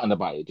disheartened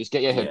about it. Just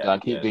get your head down,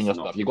 keep doing your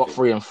stuff. You got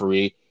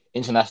 3-3,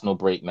 international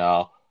break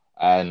now,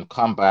 and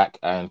come back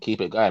and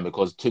keep it going.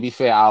 Because to be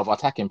fair, out of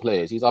attacking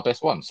players, he's our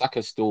best one.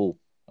 Saka's still,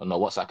 I don't know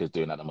what Saka's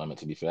doing at the moment.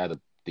 To be fair, I had a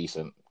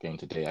decent game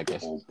today, I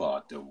guess.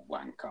 Oba the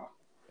wanker.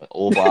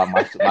 Oba,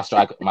 my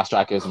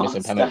striker's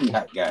missing penalty.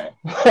 That guy.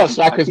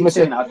 Striker's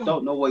missing. I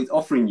don't know what he's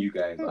offering you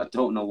guys. I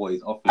don't know what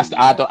he's offering.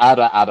 I don't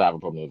have a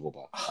problem with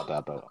Oba. I don't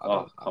have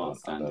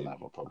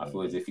a problem. I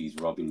feel as if he's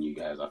robbing you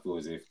guys. I feel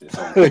as if there's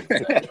something.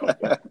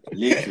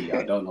 Literally,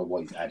 I don't know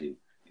what he's adding.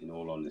 In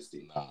all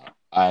honesty, nah,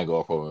 I ain't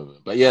got a problem with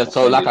it. But yeah,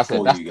 so like I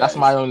said, that's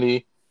my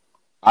only.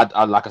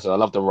 I like I said, I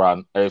love the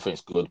run.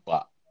 Everything's good,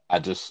 but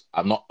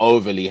I'm not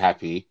overly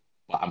happy.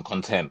 But I'm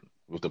content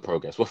with the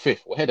progress. We're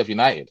 5th. We're ahead of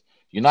United.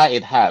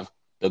 United have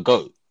the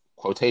GOAT,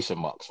 quotation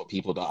marks, for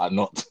people that are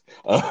not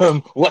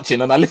watching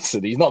and I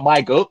listen. He's not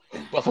my GOAT,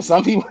 but for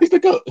some people, he's the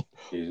GOAT.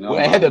 We're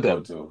ahead of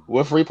them.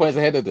 We're 3 points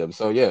ahead of them.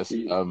 So, yes.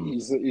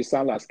 You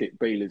sound like Skip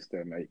Bayless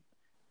there, mate.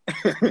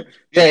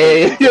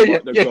 Yeah.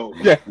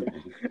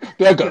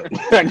 They're good.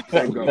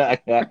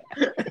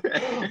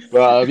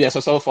 But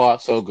so far,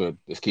 so good.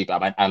 Let's keep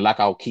up. And like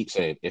I'll keep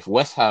saying, if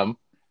West Ham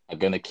are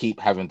going to keep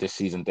having this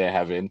season they're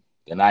having,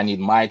 then I need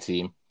my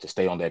team to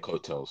stay on their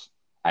coattails.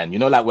 And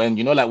like when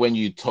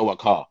you tow a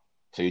car,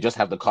 so you just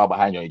have the car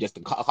behind you, and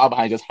the car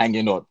behind you just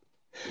hanging on.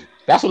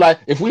 That's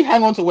what if we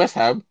hang on to West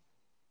Ham,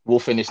 we'll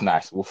finish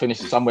nice. We'll finish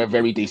somewhere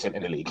very decent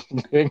in the league.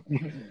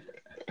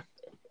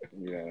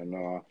 Yeah,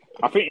 no.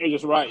 I think you're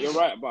just right. You're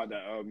right about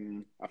that.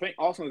 I think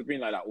Arsenal's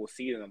been like that all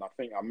season, and I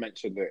think I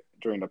mentioned it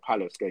during the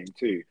Palace game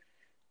too.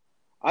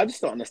 I just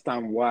don't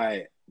understand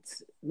why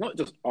not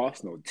just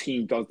Arsenal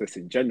team does this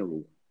in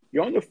general.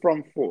 You're on the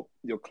front foot.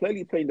 You're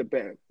clearly playing the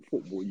better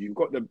football. You've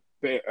got the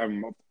better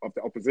of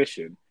the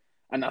opposition,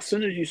 and as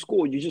soon as you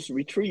score, you just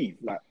retrieve.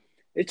 Like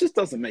it just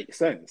doesn't make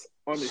sense.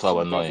 Honestly, so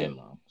annoying,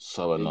 man.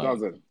 So annoying. It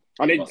doesn't.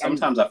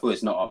 Sometimes I feel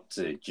it's not up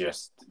to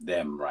just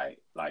them, right?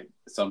 Like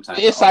sometimes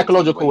it's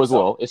psychological as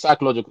well. It's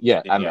psychological,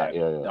 yeah.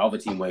 The other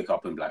team wake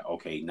up and be like,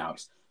 okay, now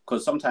it's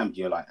because sometimes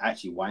you're like,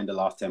 actually, why in the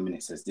last 10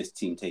 minutes has this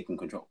team taken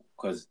control?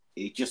 Because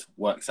it just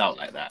works out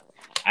like that.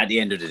 At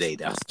the end of the day,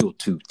 there are still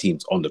 2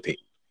 teams on the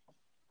pitch.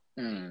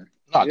 No,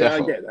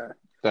 definitely. I get that.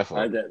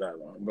 Definitely, I get that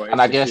one. But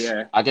and I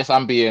guess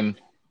I'm being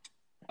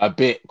a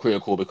bit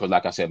critical because,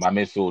 like I said, my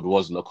midfield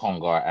was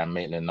Lokonga and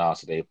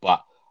Maitland-Niles today,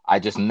 but I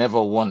just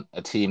never want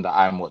a team that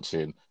I'm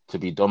watching to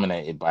be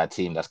dominated by a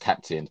team that's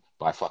captained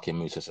by fucking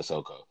Musa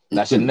Sissoko.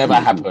 That should never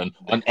happen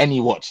on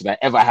any watch that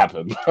ever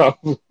happened.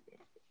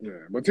 Yeah,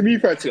 but to be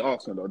fair to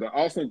Arsenal, though, the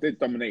Arsenal did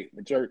dominate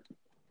majority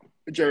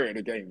majority of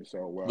the game.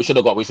 So We should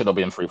have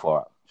been 3-4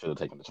 up. Should have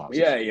taken the chances.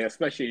 yeah,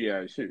 especially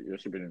it should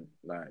have been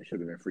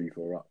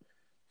 3-4 up.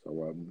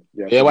 So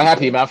Yeah, we're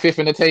happy, man. 5th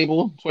in the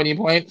table, 20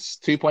 points,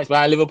 2 points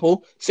behind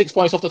Liverpool, 6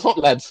 points off the top,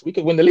 lads. We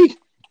could win the league.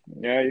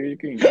 Yeah, you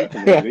can win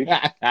the league.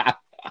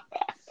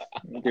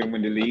 You can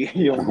win the league.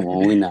 I'm a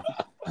winner.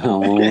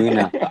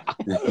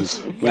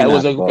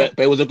 But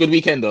it was a good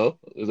weekend, though.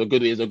 It was a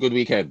good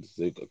weekend.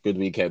 It was a good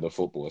weekend of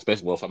football,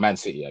 especially for Man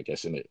City, I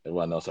guess, isn't it?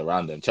 Everyone else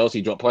around them.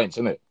 Chelsea dropped points,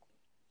 isn't it?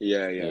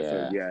 Yeah.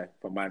 So,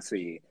 for Man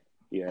City,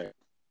 I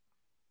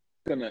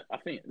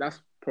think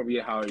that's probably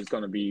how it's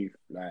gonna be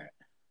like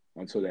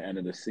until the end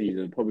of the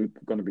season. Probably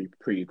gonna be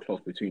pretty close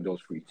between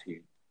those three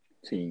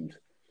teams,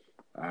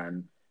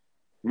 and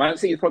Man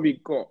City's probably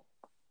got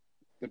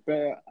the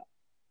better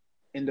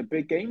in the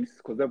big games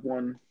because they've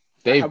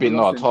been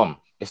Tom.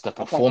 It's the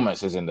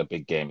performances in the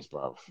big games,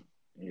 bro.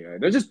 Yeah,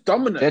 they're just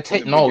dominant. It's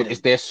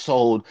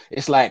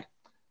like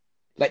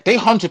they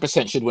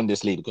 100% should win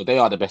this league because they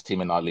are the best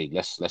team in our league.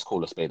 Let's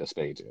call a spade a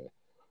spade. Yeah.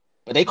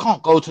 But they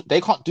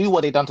can't do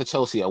what they done to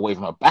Chelsea away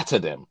from it. Batter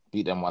them,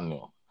 beat them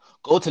 1-0.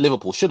 Go to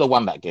Liverpool, should have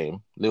won that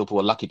game. Liverpool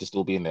were lucky to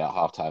still be in there at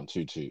halftime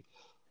 2-2.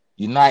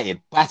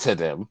 United batter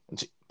them.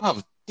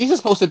 Bruv, these are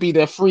supposed to be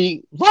their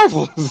three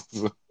rivals.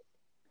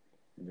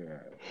 Yeah.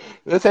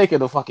 They're taking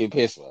the fucking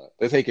piss, man.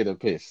 They're taking the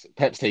piss.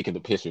 Pep's taking the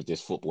piss with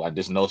this football and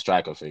this no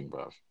striker thing,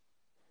 bro.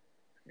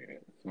 Yeah,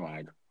 it's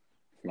mad.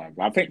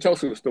 I think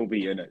Chelsea will still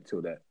be in it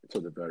till the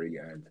very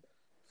end.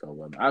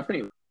 So I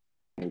think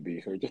it will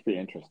be. So it'll just be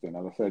interesting.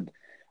 As I said,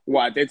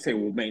 what I did say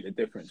will make the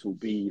difference will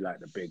be like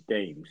the big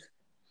games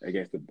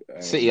against the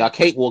City are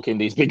cakewalking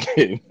these big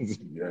games.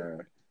 Yeah,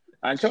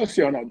 and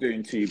Chelsea are not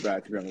doing too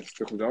bad, to be honest,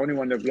 because the only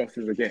one they've lost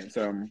is against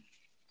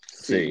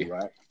City,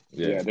 right?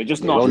 Yeah, they're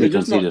just They've not. only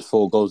They're just conceded not,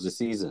 4 goals this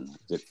season.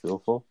 Is it 3 or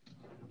 4?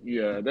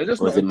 Yeah, they're just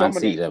or not. Is it Man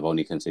City? Dominant. They've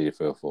only conceded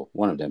 3 or 4.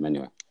 One of them,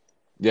 anyway.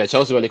 Yeah,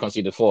 Chelsea only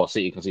conceded 4.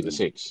 City conceded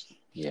 6.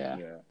 Yeah.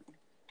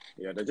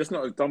 They're just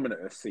not as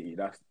dominant as City.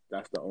 That's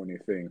the only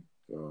thing.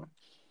 So,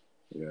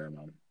 yeah,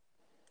 man.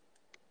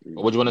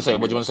 What do you want to say?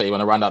 What do you want to say? You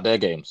want to round up their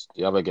games,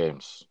 the other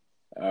games?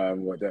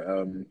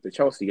 The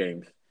Chelsea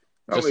games.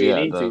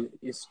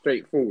 It's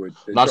straightforward.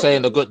 I'm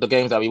saying the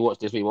games that we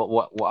watched this week.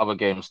 What other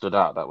games stood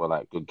out that were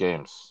like good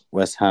games?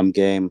 West Ham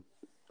game.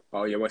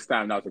 Oh yeah, West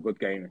Ham. That was a good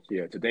game.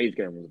 Yeah, today's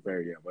game was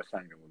West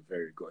Ham game was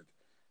very good.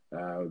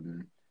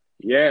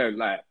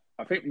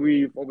 I think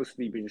we've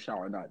obviously been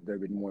shouting at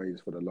David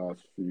Moyes for the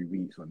last few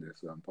weeks on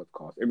this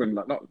podcast. Even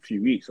not a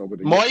few weeks over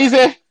the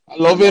Moyes, I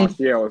love him.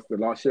 The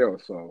last year or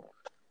so,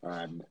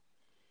 and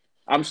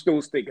I'm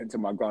still sticking to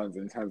my guns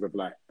in terms of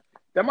like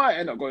they might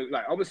end up going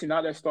like obviously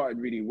now they've started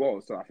really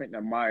well, so I think they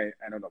might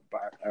end up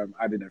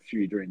adding a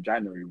few during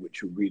January,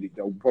 which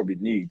they'll probably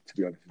need, to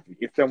be honest with you,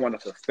 if they want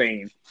to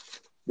sustain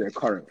their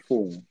current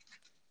form.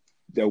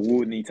 They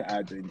will need to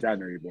add in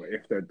January, but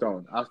if they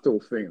don't, I still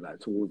think like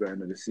towards the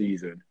end of the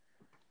season,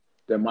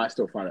 they might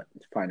still find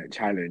it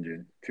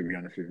challenging, to be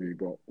honest with you.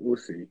 But we'll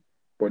see.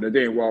 But they're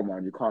doing well,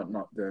 man. You can't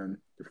knock them.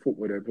 The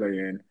football they're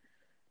playing,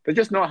 they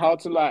just know how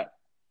to like.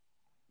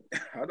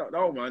 I don't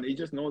know, man. He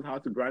just knows how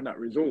to grind out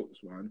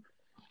results, man.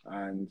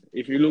 And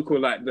if you look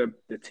at like the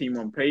team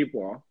on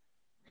paper,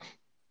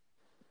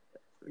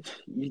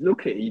 you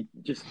look at it,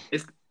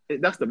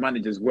 that's the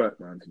manager's work,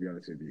 man. To be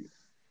honest with you,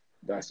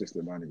 that's just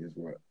the manager's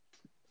work.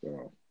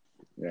 So,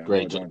 yeah,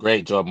 great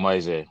job,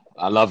 Moise.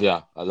 I love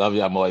ya,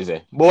 Moise.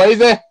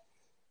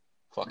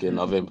 Fucking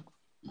love him.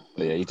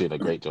 But yeah, he's doing a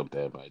great job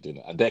there, man.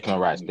 And Declan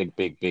Rice,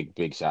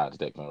 big shout out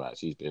to Declan Rice.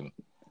 He's been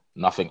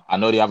nothing. I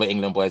know the other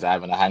England boys are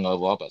having a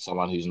hangover, but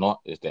someone who's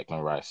not is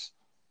Declan Rice.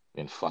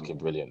 Been fucking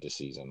brilliant this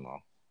season, man.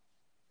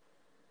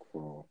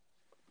 Cool.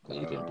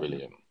 He's been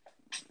brilliant.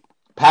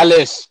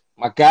 Palace,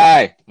 my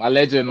guy, my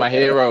legend, my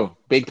hero,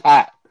 Big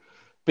Pat,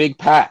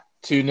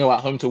 2-0 at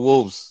home to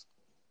Wolves.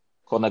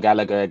 Conor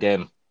Gallagher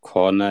again,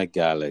 bruv.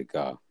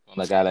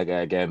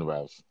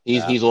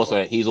 He's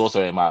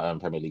also in my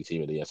Premier League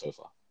team of the year so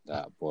far.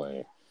 That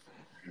boy.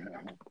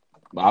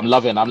 But I'm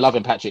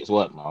loving Patrick's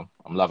work, man.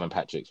 I'm loving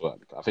Patrick's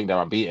work. I think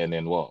they're unbeaten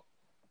in what?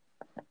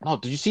 No,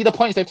 did you see the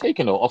points they've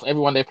taken off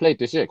everyone they played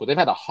this year? Because they've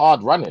had a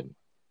hard run-in.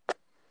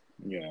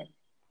 Yeah.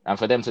 And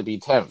for them to be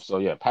 10th, so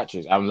yeah,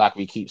 Patrick. And like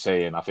we keep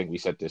saying, I think we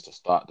said this to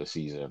start the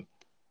season.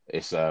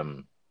 It's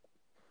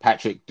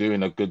Patrick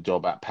doing a good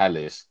job at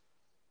Palace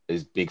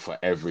is big for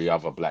every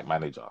other black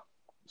manager.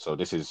 So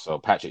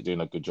Patrick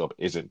doing a good job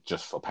isn't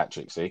just for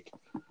Patrick's sake.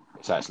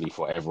 It's actually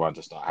for everyone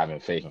to start having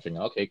faith and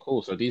thinking, okay,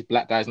 cool. So these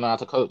black guys know how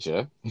to coach,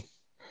 yeah?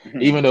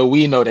 Even though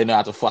we know they know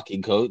how to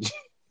fucking coach.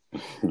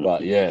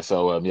 But yeah,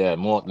 so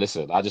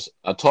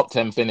a top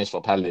 10 finish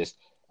for Palace.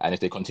 And if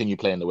they continue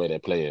playing the way they're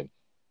playing,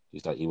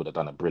 he would have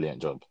done a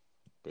brilliant job.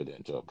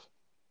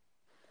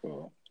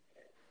 Cool.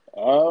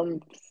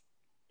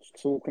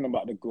 Talking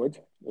about the good,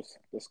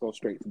 let's go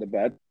straight to the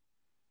bad.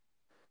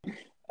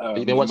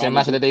 You've been watching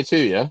Match of the Day too,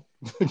 yeah?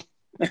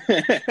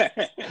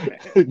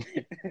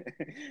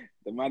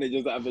 The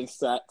managers that have been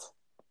sacked.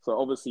 So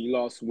obviously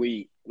last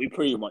week we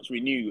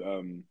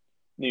knew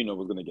Nuno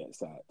was going to get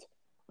sacked.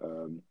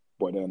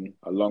 But then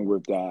along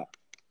with that,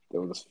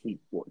 there was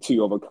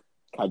two other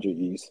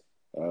casualties,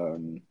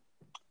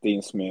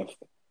 Dean Smith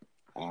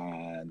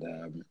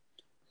and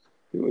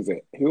who was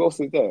it? Who else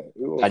is there?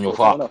 Daniel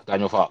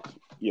Farke.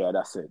 Yeah,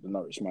 that's it. The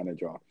Norwich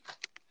manager.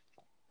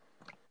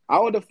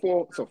 Out of the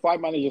 4, so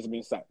 5 managers have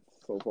been sacked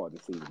so far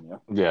this season. Yeah.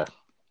 Yeah.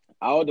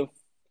 Out of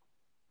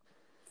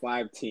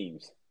 5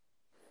 teams,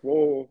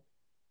 4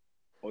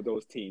 of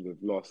those teams have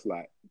lost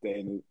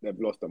they've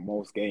lost the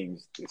most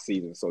games this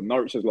season. So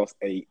Norwich has lost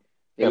 8.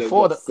 Yeah,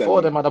 4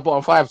 of them are the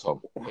bottom 5,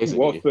 Tom.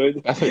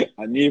 Watford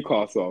and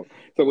Newcastle.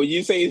 So when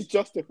you say it's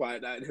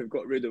justified that they've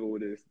got rid of all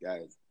these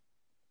guys,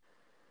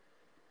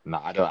 no,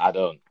 I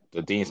don't.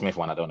 The Dean Smith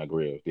one, I don't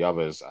agree with. The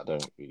others, I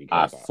don't really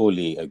care about.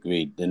 Fully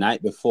agreed. The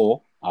night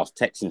before, I was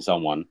texting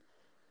someone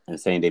and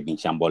saying they've been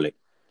shambolic.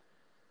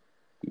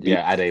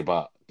 Yeah, Ade,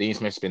 but Dean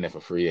Smith's been there for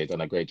 3 years.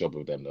 Done a great job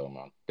with them, though,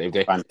 man. This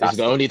is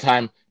the only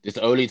time. This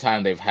is the only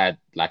time they've had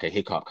like a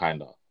hiccup,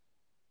 kind of.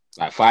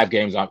 Like 5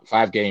 games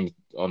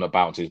on the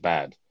bounce is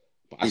bad.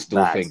 But I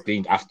still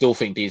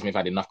think Dean Smith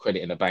had enough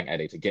credit in the bank,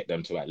 Ade, to get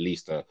them to at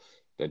least the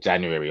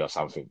January or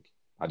something.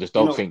 I just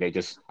don't think they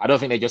just. I don't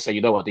think they just say,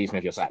 you know what, Dean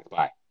Smith, you're sacked.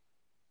 Bye.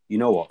 You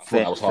know what?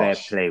 Fair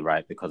play,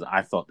 right? Because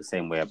I thought the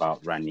same way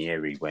about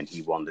Ranieri when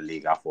he won the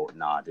league. I thought,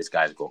 nah, this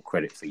guy's got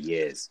credit for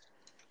years.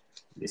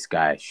 This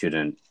guy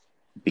shouldn't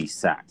be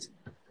sacked.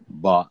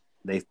 But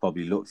they've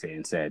probably looked at it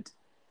and said,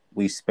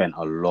 we spent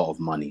a lot of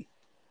money.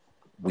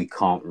 We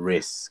can't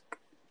risk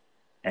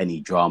any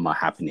drama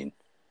happening.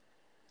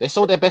 They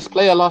sold their best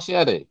player last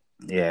year, they.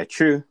 Yeah,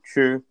 true.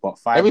 But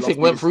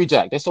everything went through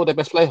Jack. They sold their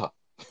best player.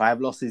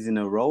 5 losses in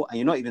a row, and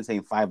you're not even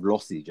saying 5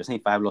 losses. You're saying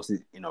 5 losses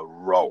in a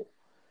row.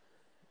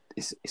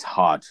 It's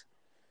hard.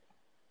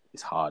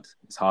 It's hard.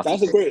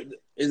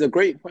 It's a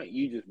great point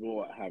you just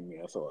brought at Hammy.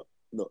 I thought,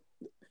 look,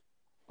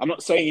 I'm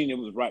not saying it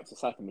was right to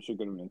sack him and should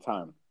give him in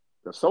time.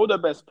 They sold their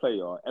best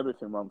player,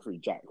 everything run through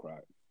Jack,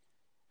 right?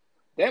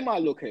 They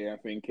might look at it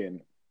and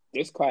thinking,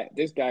 this guy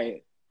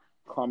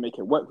can't make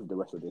it work with the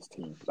rest of this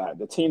team. Like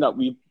the team that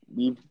we've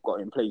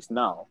got in place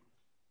now,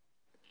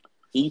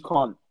 he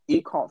can't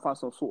find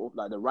some sort of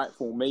like the right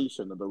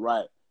formation or the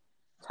right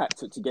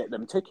tactic to get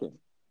them ticking.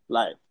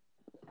 Like,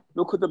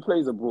 look at the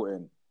players they brought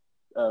in.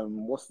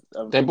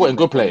 They brought in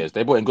good players.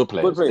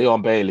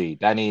 Leon Bailey,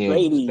 Danny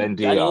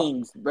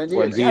Ings,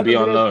 Wenzibi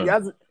on loan.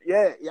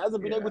 He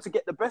hasn't been able to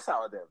get the best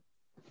out of them.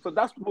 So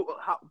that's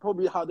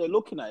probably how they're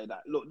looking at it.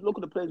 That look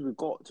at the players we've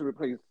got to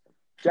replace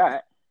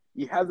Jack.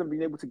 He hasn't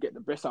been able to get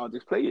the best out of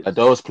these players. But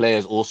those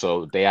players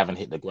also, they haven't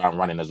hit the ground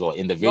running as well.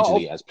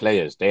 Individually, as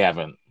players, they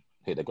haven't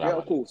hit the ground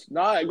running. Of course.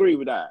 No, I agree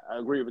with that.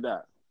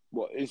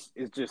 But it's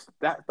just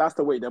that's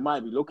the way they might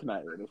be looking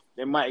at it.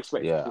 They might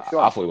expect. Yeah,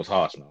 I thought it was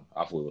harsh, man.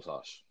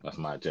 That's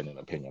my genuine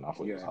opinion. I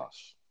thought it was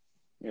harsh.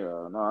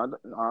 Yeah, no,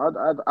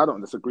 I don't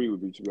disagree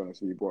with you, to be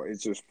honest with you. But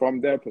it's just from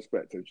their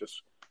perspective,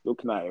 just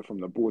looking at it from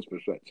the board's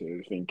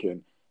perspective,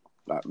 thinking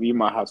like we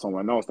might have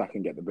someone else that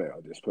can get the better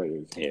of these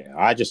players. Yeah,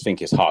 I just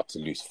think it's hard to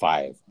lose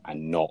 5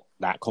 and not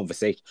that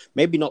conversation.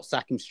 Maybe not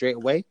sack him straight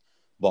away,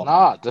 but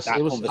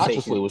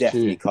conversation was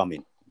definitely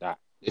coming.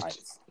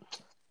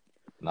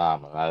 Nah,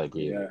 man, I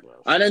agree. Yeah.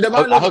 And then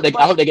I hope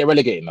they get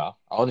relegated now.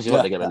 I honestly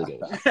hope they get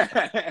relegated.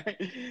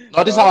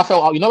 No, this is how I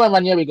felt. You know when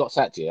Ranieri got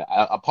sacked here,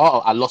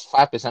 I lost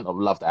 5% of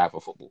love that I have for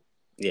football.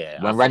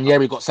 Yeah. When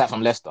Ranieri got sacked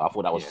from Leicester, I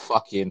thought that was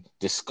fucking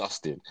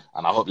disgusting.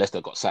 And I hope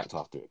Leicester got sacked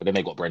after it. But then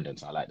they got Brendan,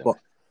 so I like that.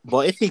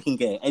 But if he can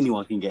get it,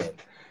 anyone can get it.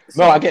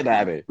 So, no, I get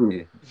that,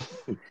 Abby.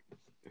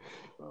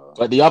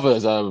 But the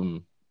others,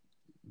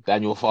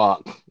 Daniel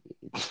Farke,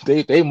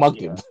 they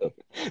mugged him.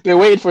 They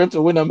waited for him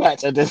to win a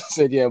match and then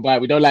said, "Yeah, bye.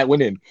 We don't like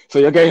winning, so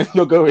you're going."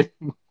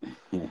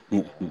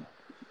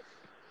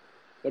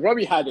 They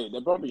probably had it.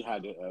 They're going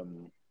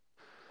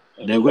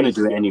to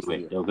do it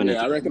anyway.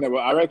 I reckon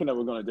they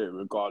were going to do it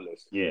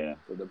regardless. Yeah.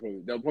 So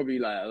they'll probably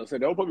like I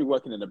said, they'll probably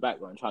working in the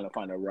background trying to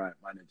find the right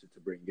manager to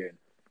bring in,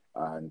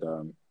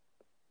 and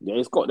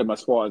he's got them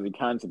as far as he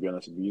can. To be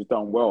honest with you, he's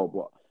done well,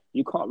 but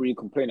you can't really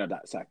complain at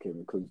that sacking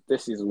because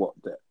this is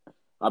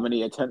how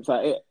many attempts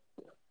at it.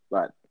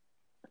 Like,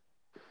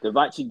 they've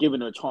actually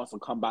given him a chance to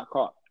come back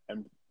up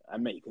and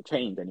make a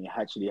change, and he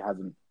actually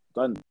hasn't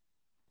done.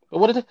 But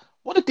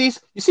what did these?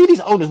 You see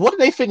these owners? What do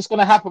they think is going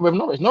to happen with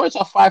Norwich? Norwich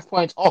are 5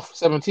 points off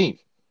 17th.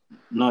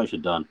 Norwich are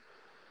done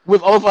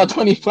with over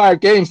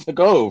 25 games to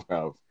go,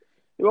 bro.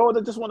 Well,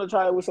 they just want to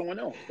try it with someone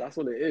else. That's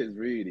what it is,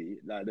 really.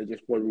 Like they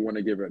just probably want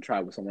to give it a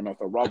try with someone else,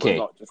 or rather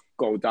not just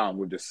go down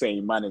with the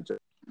same manager.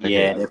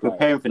 Yeah, they're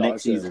preparing for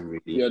next season,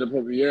 really. Yeah,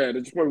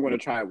 they just probably want to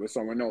try it with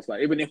someone else.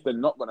 Like even if they're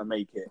not going to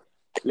make it,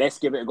 let's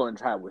give it a go and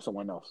try it with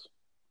someone else.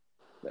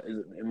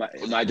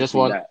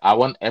 I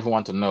want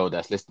everyone to know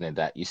that's listening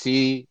that you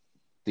see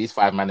these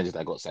 5 managers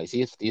that got sacked.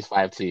 You see these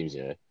 5 teams,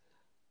 yeah.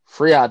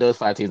 3 out of those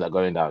 5 teams are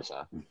going down,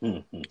 sir.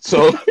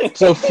 So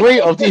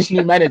 3 of these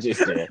new managers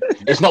there,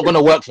 it's not going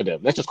to work for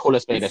them. Let's just call a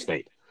spade a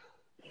spade.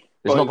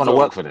 It's not going to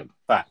work for them.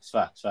 Facts.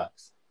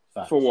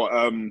 For what?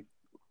 Are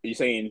you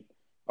saying?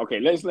 Okay,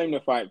 let's name the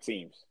 5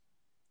 teams.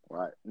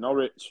 Right,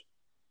 Norwich,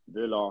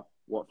 Villa,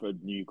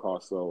 Watford,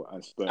 Newcastle,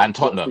 and Spurs. and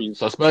Tottenham.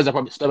 So Spurs are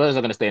going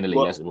to stay in the league.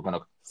 What- Yes, we're going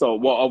to. So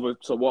what other?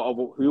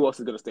 Who else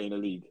is going to stay in the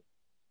league?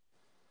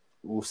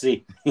 We'll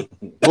see.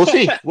 We'll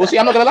see. We'll see.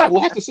 I'm not going to lie. We'll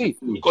have to see.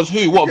 Because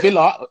what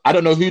Villa? I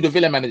don't know who the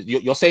Villa manager.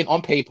 You're saying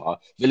on paper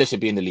Villa should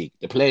be in the league.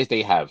 The players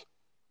they have,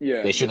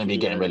 Yeah, they shouldn't be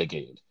getting yeah.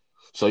 relegated.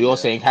 So you're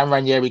saying can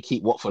Ranieri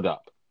keep Watford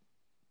up?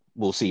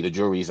 We'll see. The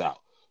jury's out.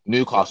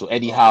 Newcastle.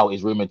 Eddie Howe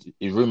is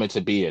rumored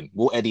to be in.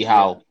 Will Eddie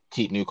Howe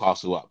keep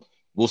Newcastle up?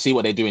 We'll see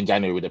what they do in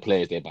January with the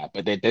players they buy.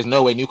 But there's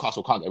no way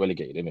Newcastle can't get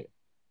relegated, in it?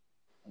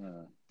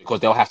 Because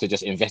they'll have to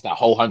just invest that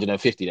whole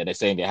 150 that they're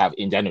saying they have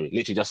in January.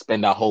 Literally just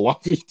spend that whole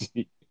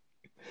 150.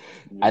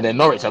 And then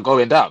Norwich are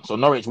going down. So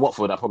Norwich,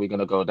 Watford are probably going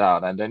to go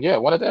down. And then,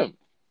 one of them.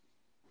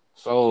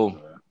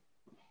 So,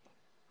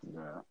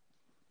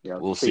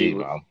 we'll see,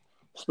 man.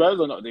 Spurs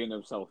are not doing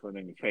themselves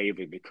any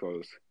favour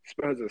because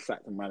Spurs have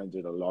sacked the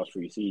manager the last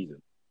 3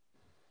 seasons.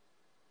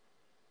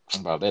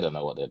 Bro, they don't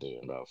know what they're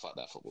doing, bro. Fuck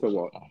that football. So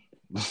what?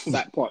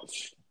 Sack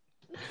Poch.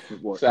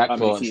 Sack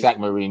Poch, sack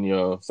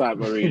Mourinho. Sack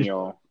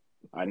Mourinho.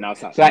 And now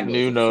sack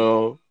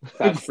Nuno.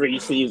 That's 3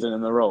 seasons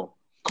in a row.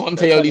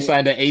 Conte only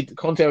signed an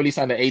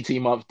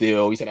 18-month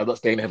deal. He said, I'm not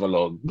staying here for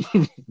long.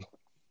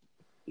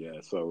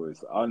 Yeah, so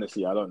it's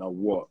honestly, I don't know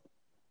what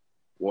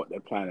their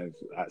plan is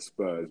at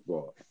Spurs,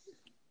 but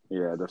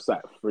yeah, they've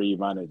sacked 3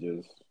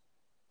 managers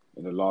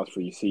in the last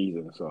 3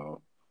 seasons,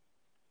 so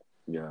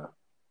yeah,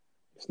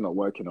 it's not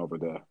working over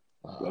there.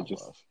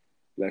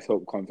 Let's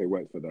hope Conte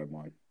works for them,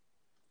 man.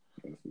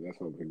 Let's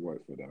hope he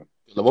works for them.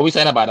 What are we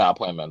saying about that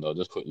appointment, though?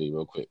 Just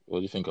real quick. What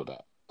do you think of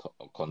that?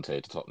 Conte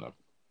to Tottenham.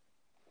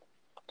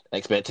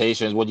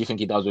 Expectations. What do you think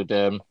he does with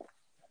them?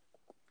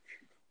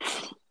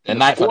 They're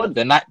ninth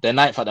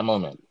at the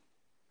moment.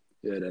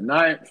 Yeah, the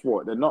ninth.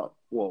 What? They're not.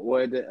 What?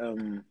 Where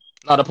the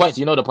No, the points.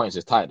 The points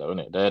is tight, though,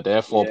 isn't it?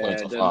 They're 4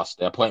 points off us.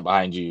 They're a point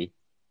behind you.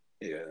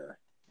 Yeah.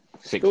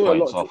 6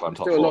 points off on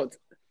top 4.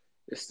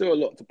 There's still a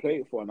lot to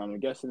play for, and I'm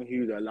guessing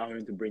who they're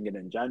allowing to bring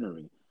in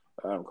January.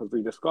 Because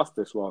we discussed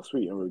this last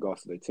week in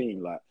regards to the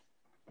team, like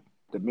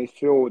the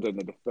midfield and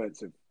the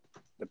defensive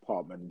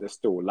department, they're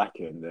still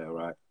lacking there,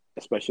 right?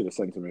 Especially the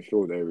centre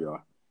midfield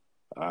area.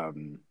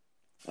 And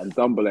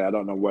Dumbele, I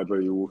don't know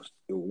whether he will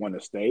want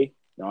to stay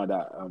now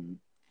that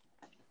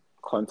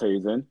Conte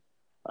is in.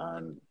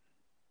 And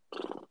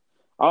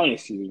I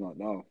honestly do not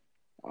know.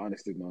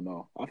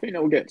 I think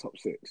they'll get top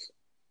 6.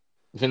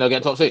 You think they'll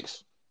get top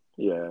 6?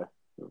 Yeah,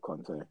 with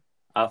Conte.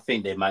 I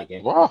think they might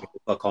get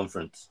a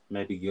conference,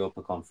 maybe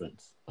Europa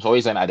Conference. So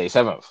he's saying are they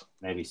 7th?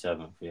 Maybe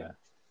 7th, yeah.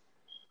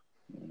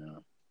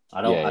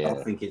 I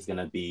don't think it's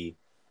gonna be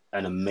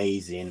an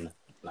amazing,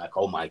 like,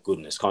 oh my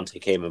goodness, Conte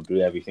came and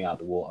blew everything out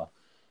the water.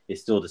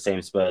 It's still the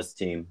same Spurs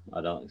team.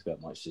 I don't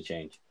expect much to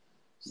change.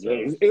 So,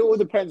 yeah, it all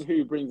depends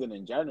who brings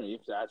in January.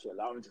 If they actually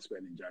allow him to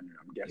spend in January,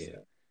 I'm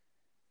guessing.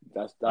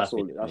 Yeah. That's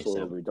all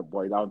we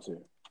boil down to.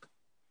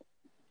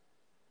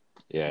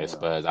 Yeah,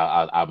 Spurs.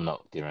 I'm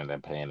not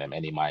paying them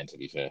any mind, to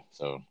be fair.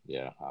 So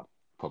yeah, I'll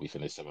probably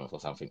finish 7th or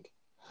something.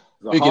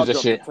 Who gives a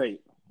shit?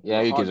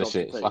 Yeah, who gives a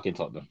shit? It's fucking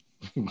Tottenham.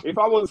 If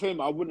I was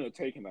him, I wouldn't have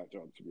taken that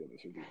job, to be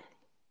honest with you.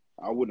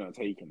 I wouldn't have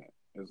taken it.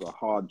 It was a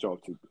hard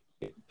job to.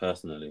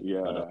 Personally,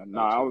 yeah,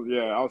 I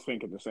was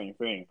thinking the same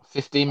thing.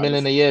 15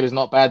 million a year is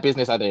not bad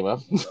business, are they,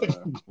 bro?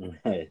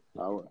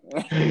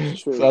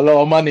 It's a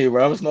lot of money,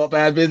 bro. It's not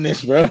bad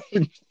business, bro.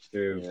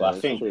 True, yeah, but I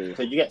think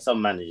so. You get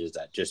some managers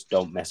that just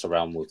don't mess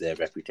around with their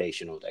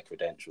reputation or their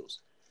credentials.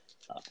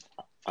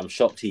 I'm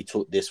shocked he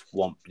took this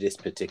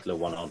particular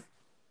one on.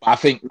 I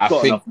think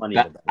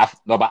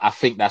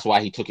that's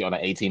why he took it on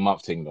an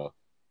 18-month thing, though.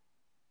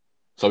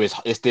 So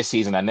it's this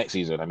season and next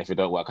season, and if it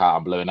don't work out,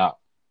 I'm blowing up.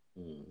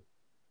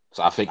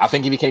 So I think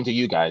if he came to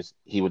you guys,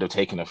 he would have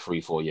taken a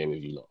 3-4 year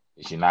with you lot.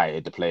 It's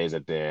United, the players are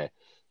there.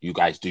 You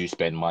guys do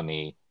spend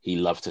money. He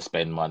loves to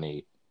spend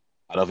money.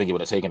 I don't think he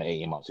would have taken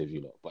 18 months with you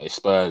lot. But it's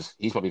Spurs.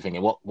 He's probably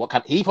thinking,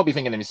 he's probably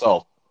thinking to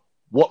himself,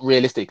 what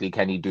realistically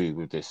can he do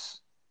with this?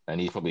 And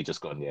he's probably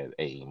just gone,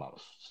 18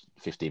 months,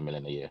 15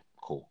 million a year.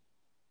 Cool.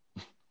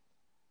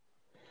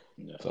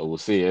 Yeah. So we'll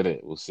see,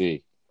 innit? We'll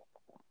see.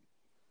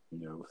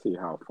 Yeah, we'll see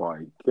how far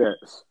he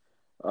gets.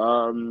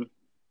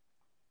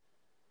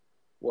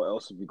 What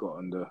else have we got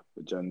on the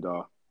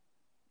agenda?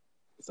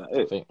 Is that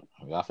it?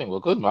 I think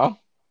we're good, man.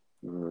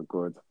 We're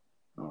good.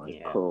 All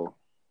right, cool.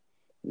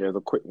 Yeah,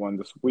 the quick one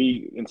this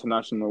week,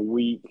 International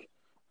Week.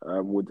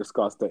 We'll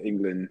discuss the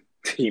England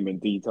team in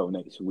detail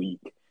next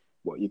week.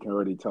 But you can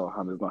already tell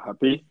Hammer's not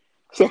happy.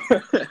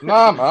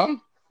 Nah,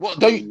 man. What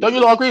don't you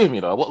not agree with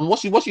me though?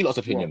 What's your lot's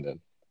opinion then?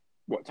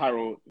 What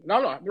Tyrell?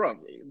 No, bro.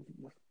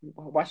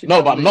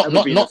 No, but not.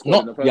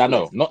 Yeah,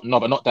 no,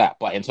 but not that.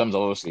 But in terms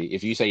of obviously,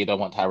 if you say you don't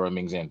want Tyrone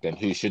Mings in, then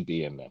who should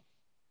be in then?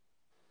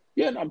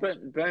 Yeah, no,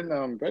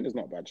 Ben is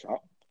not a bad shot.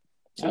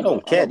 I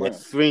don't care. They're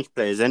fringe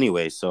players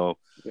anyway, so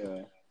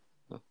yeah.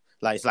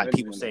 Like it's like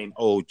people saying,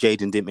 "Oh,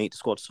 Jaden didn't make the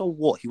squad." So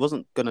what? He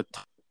wasn't gonna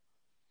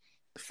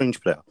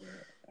fringe player.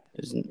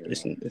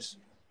 Isn't this?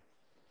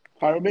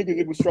 Tyrone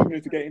Mings was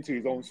struggling to get into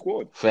his own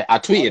squad. I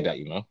tweeted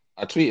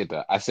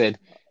that. I said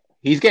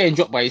he's getting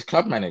dropped by his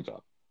club manager.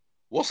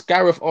 What's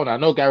Gareth on? I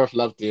know Gareth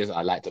loves this.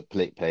 I like to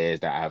pick players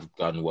that have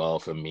done well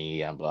for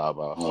me and blah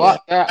blah. Yeah,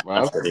 Fuck that, bro.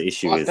 that's what the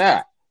issue Fuck is.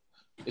 that.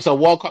 It's a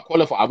World Cup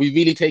qualifier. Are we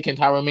really taking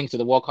Tyrone Mings to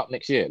the World Cup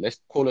next year? Let's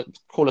call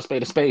a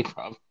spade,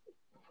 bro.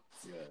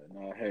 Yeah,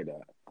 no, I hear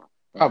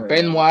that.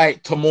 Ben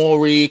White,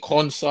 Tomori,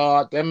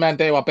 Consart, them man,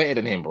 they are better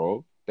than him,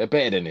 bro. They're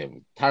better than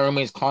him. Tyrone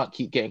Mings can't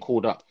keep getting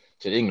called up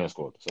to the England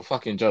squad. It's a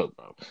fucking joke,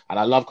 bro. And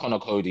I love Connor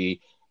Cody.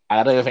 And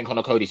I don't even think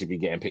Connor Cody should be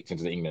getting picked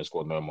into the England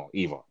squad no more,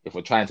 either, if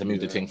we're trying to move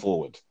the thing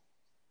forward.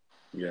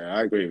 Yeah,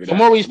 I agree with that.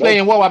 Tomori's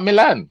playing well at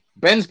Milan.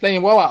 Ben's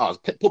playing well at us.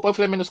 Put both of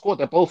them in the squad.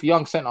 They're both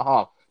young centre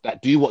half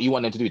that do what you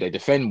want them to do. They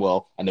defend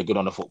well and they're good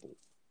on the football.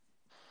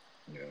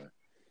 Yeah.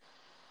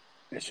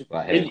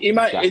 Right, He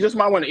might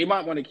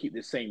want to keep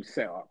the same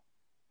setup,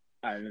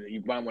 and he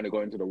might want to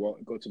go to the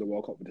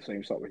World Cup with the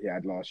same setup he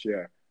had last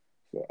year.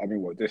 So I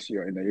mean, this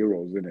year in the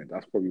Euros, isn't it?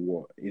 That's probably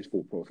what his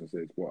thought process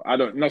is. Well,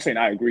 I'm not saying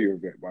I agree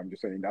with it, but I'm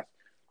just saying that's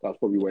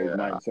probably where his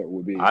mindset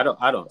will be. I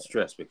don't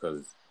stress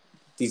because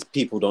these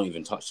people don't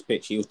even touch the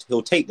pitch.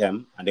 He'll take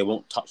them and they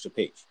won't touch the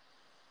pitch.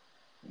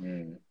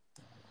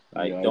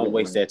 Don't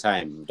waste their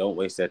time. Don't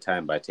waste their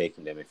time by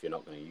taking them if you're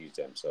not going to use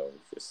them. So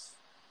just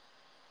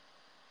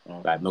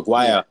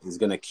Maguire is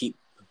going to keep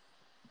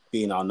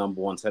being our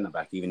number one centre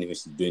back, even if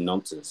he's doing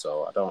nonsense.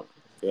 So I don't.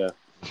 Yeah,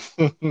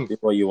 do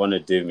what you want to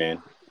do,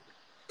 man.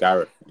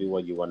 Gareth, do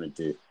what you want to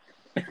do.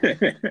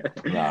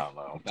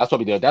 No. That's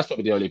probably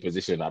the only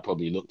position I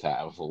probably looked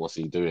at and thought, what's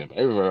he doing? But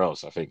everywhere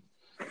else, I think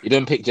he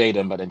didn't pick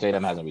Jaden, but then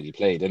Jaden hasn't really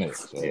played, didn't it?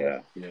 So, yeah.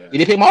 Did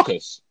he pick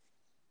Marcus?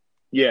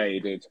 Yeah, he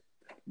did.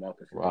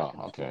 Marcus. Wow.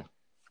 Okay.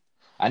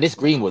 And this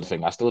Greenwood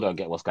thing, I still don't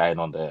get what's going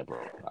on there,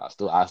 bro. I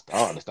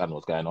don't understand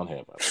what's going on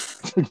here, bro.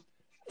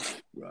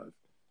 Right.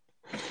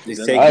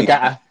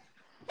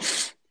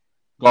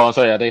 Go on,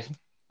 sorry, Dave.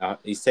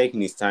 He's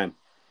taking his time.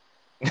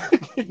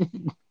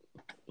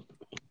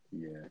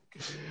 Yeah.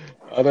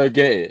 I don't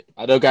get it.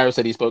 I know Gareth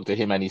said he spoke to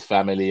him and his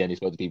family and he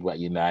spoke to people at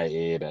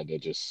United and they're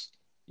just,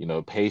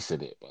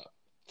 pacing it. But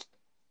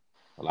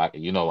what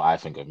I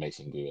think of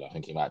Mason Greenwood. I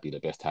think he might be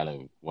the best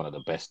talent, one of the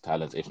best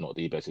talents, if not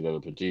the best who've ever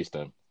produced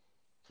them.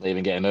 Not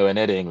even getting nowhere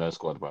near the England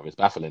squad, bro. It's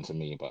baffling to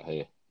me, but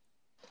hey,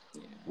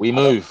 we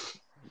move.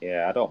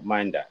 I don't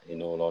mind that,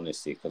 in all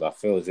honesty, because I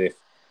feel as if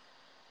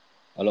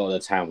a lot of the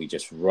time we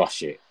just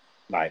rush it.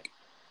 Like,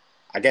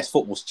 I guess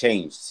football's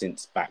changed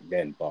since back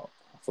then, but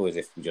I feel as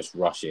if we just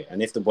rush it.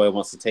 And if the boy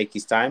wants to take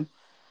his time,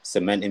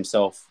 cement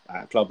himself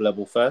at club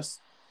level first,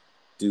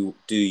 do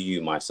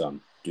you, my son,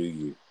 do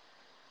you.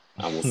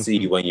 And we'll see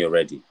you when you're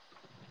ready.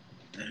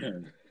 All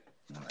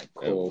right,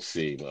 cool. Yeah, we'll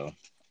see, bro.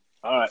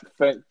 All right,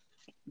 thank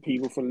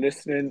people for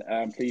listening.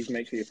 Please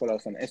make sure you follow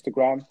us on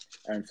Instagram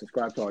and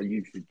subscribe to our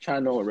YouTube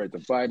channel, Red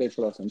Divided.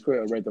 Follow us on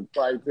Twitter, Red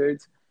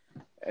Divided.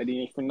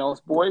 Anything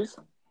else, boys?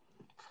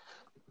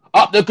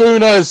 Up the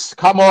Gooners!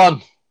 Come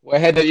on! We're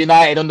ahead of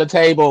United on the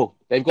table.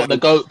 They've got the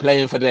GOAT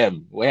playing for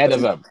them. We're ahead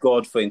of them.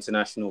 God for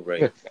international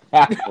break.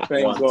 Thank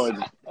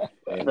God.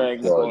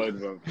 Thank God,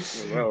 bro.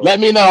 Let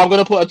me know. I'm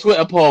going to put a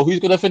Twitter poll. Who's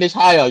going to finish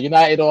higher,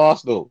 United or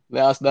Arsenal?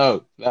 Let us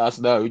know.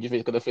 Who do you think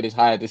is going to finish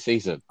higher this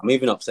season? I'm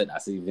even upset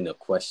that's even a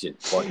question.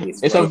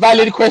 It's a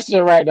valid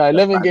question right now.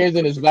 11 games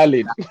in is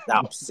valid.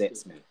 That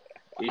upsets me.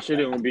 It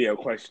shouldn't even be a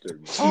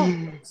question.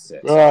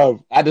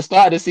 Bro, at the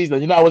start of the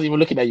season, I wasn't even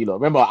looking at you lot.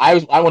 Remember, I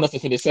want us to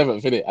finish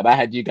 7th, innit? And I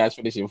had you guys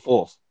finishing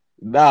 4th.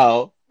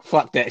 Now,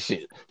 fuck that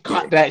shit.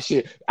 Cut that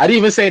shit. I didn't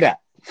even say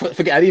that.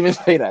 Forget, I didn't even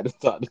say that at the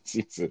start of the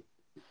season.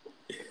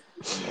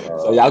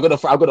 So yeah, I'm gonna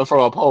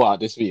throw a poll out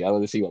this week. I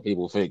want to see what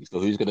people think. So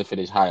who's gonna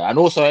finish higher? And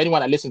also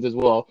anyone that listens as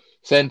well,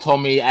 send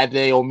Tommy,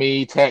 Ade, or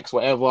me, text,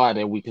 whatever, and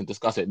then we can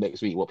discuss it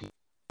next week.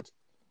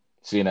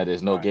 Seeing that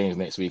there's no games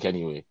next week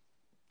anyway.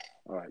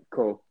 All right,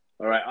 cool.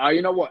 All right.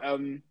 You know what?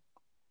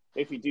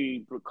 If we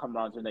do come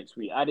round to next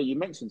week, Ade, you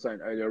mentioned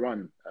something earlier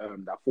on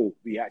that I thought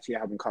we actually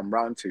haven't come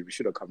round to. We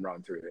should have come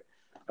round to it.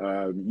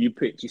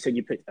 You said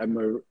you picked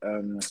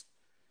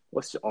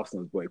what's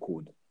Arsenal's boy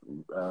called?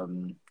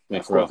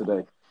 Smith Rowe.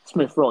 Today.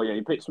 Smith Rowe, yeah.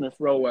 You picked Smith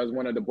Rowe as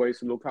one of the boys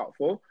to look out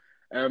for.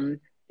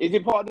 Is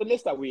it part of the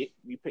list that we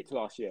picked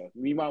last year?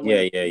 We might.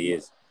 He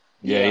is.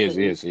 Yeah, he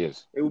is.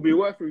 It would be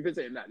worth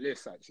revisiting that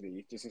list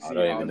actually, just to see. I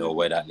don't even know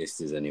where that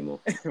list is anymore.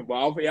 But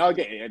I'll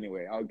get it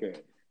anyway. I'll get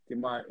it. It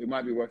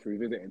might be worth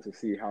revisiting to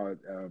see how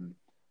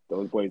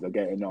those boys are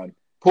getting on.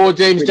 Poor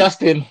James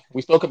Justin.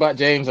 We spoke about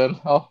James and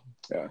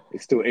yeah,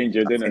 he's still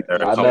injured, isn't it?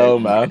 I know,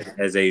 man.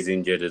 Eze's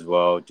injured as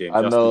well. James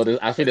I know.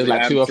 I think there's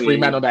like 2 or 3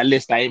 men on that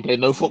list that ain't played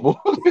no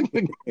football.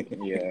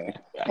 Yeah.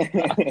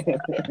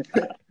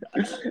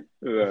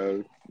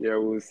 Yeah,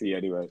 we'll see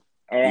anyway.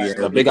 All right.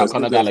 Yeah, big up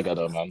Conor Gallagher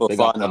though, man. Big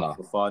up Conor.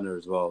 Fofana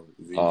as well.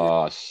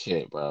 Oh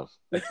shit, bro.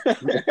 we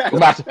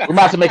might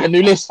have to make a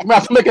new list.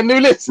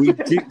 We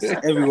jinxed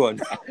everyone.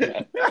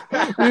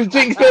 We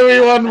jinxed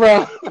everyone,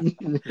 bro.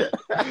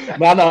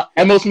 No.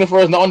 Emil Smith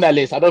Rowe's not on that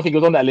list. I don't think he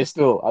was on that list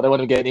still. I don't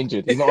want him getting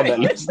injured. He's not on that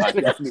list. I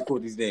definitely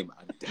called his name.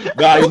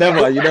 No, you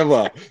never. You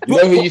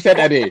know who you said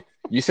that day?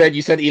 You said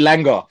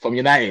Elanga from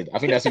United. I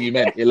think that's who you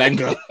meant.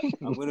 Elanga.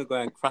 I'm gonna go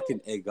and crack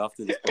an egg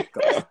after this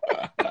podcast.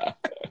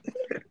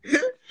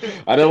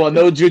 I don't want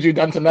no juju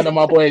done to none of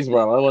my boys,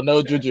 bro. I don't want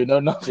no juju, no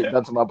nothing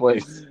done to my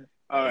boys.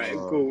 All right,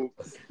 cool.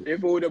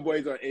 If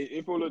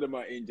all of them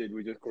are injured,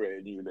 we just create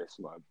a new list,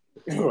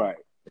 man. All right,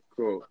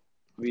 cool.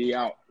 We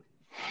out.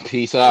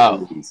 Peace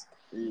out. Peace.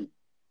 Peace.